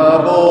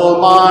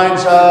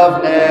minds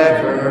of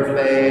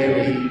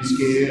never-failing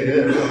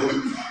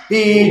skill,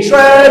 He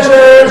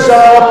treasures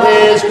up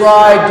his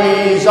bright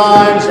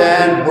designs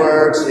and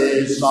works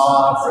his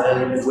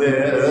sovereign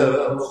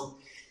will.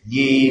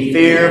 Ye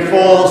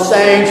fearful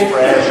saints,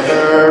 fresh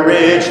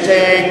courage,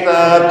 take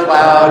the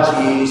clouds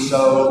ye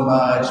so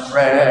much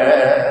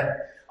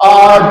dread.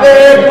 Are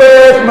big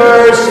with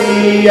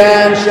mercy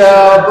and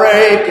shall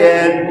break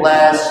in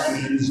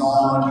blessings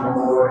on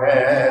your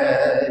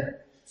head.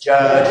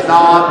 Judge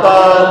not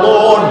the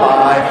Lord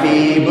by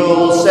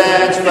feeble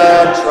sense,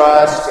 but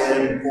trust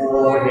him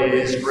for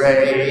his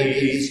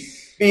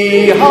grace.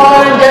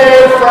 Behind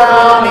a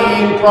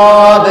frowning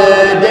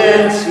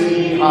providence,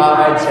 he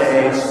hides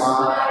a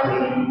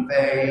smiling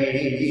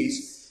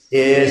face.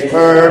 His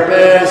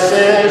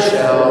purposes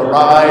shall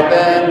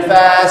ripen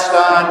fast,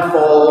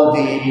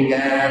 unfolding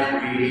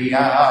every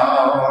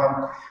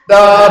hour. The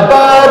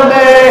bud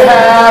may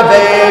have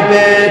a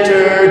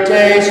bitter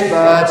taste,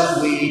 but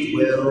sweet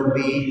will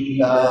be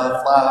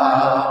the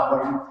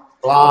flower.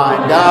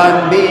 Blind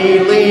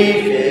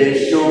unbelief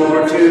is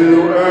sure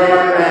to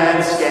err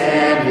and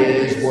scan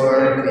his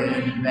work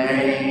in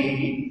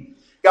vain.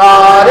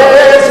 God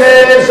is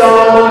his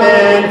own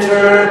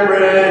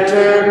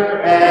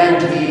interpreter,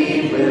 and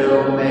he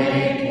will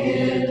make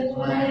it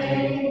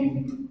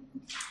plain.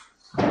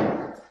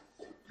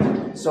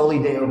 Soli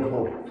Deo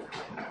Gloria.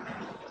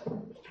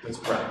 Let's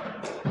pray.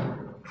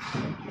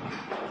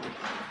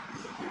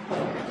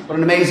 What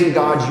an amazing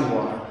God you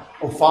are.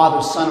 Oh,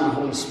 Father, Son, and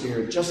Holy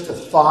Spirit, just the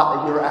thought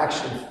that you're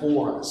actually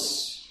for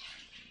us.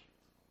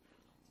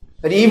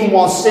 That even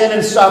while sin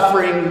and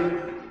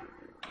suffering,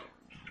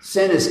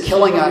 sin is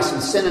killing us,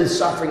 and sin and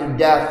suffering and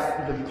death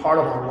have been part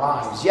of our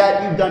lives.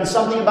 Yet you've done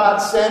something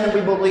about sin, and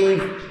we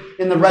believe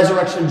in the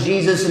resurrection of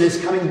Jesus and his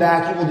coming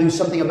back. You will do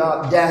something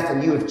about death,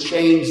 and you have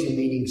changed the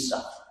meaning of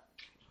suffering.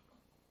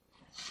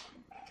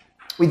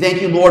 We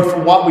thank you, Lord, for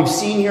what we've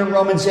seen here in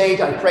Romans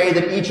 8. I pray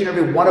that each and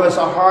every one of us,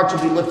 our hearts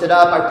will be lifted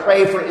up. I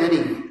pray for any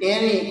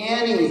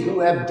who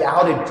have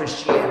doubted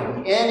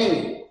Christianity,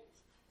 any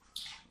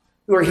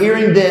who are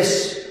hearing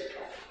this,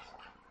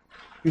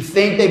 who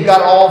think they've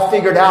got it all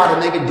figured out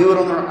and they can do it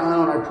on their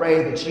own. I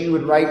pray that you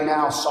would right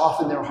now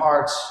soften their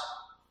hearts,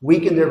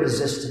 weaken their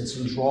resistance,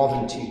 and draw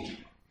them to you.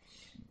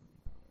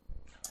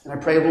 And I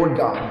pray, Lord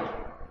God,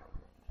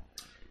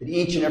 that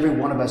each and every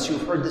one of us who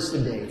have heard this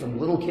today, from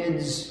little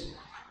kids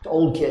to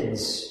old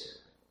kids,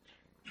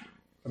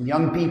 from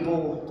young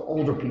people to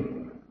older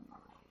people,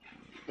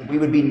 that we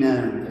would be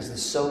known as the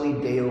Soli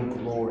Deo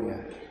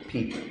Gloria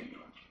people.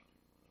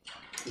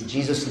 In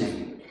Jesus'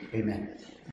 name, amen.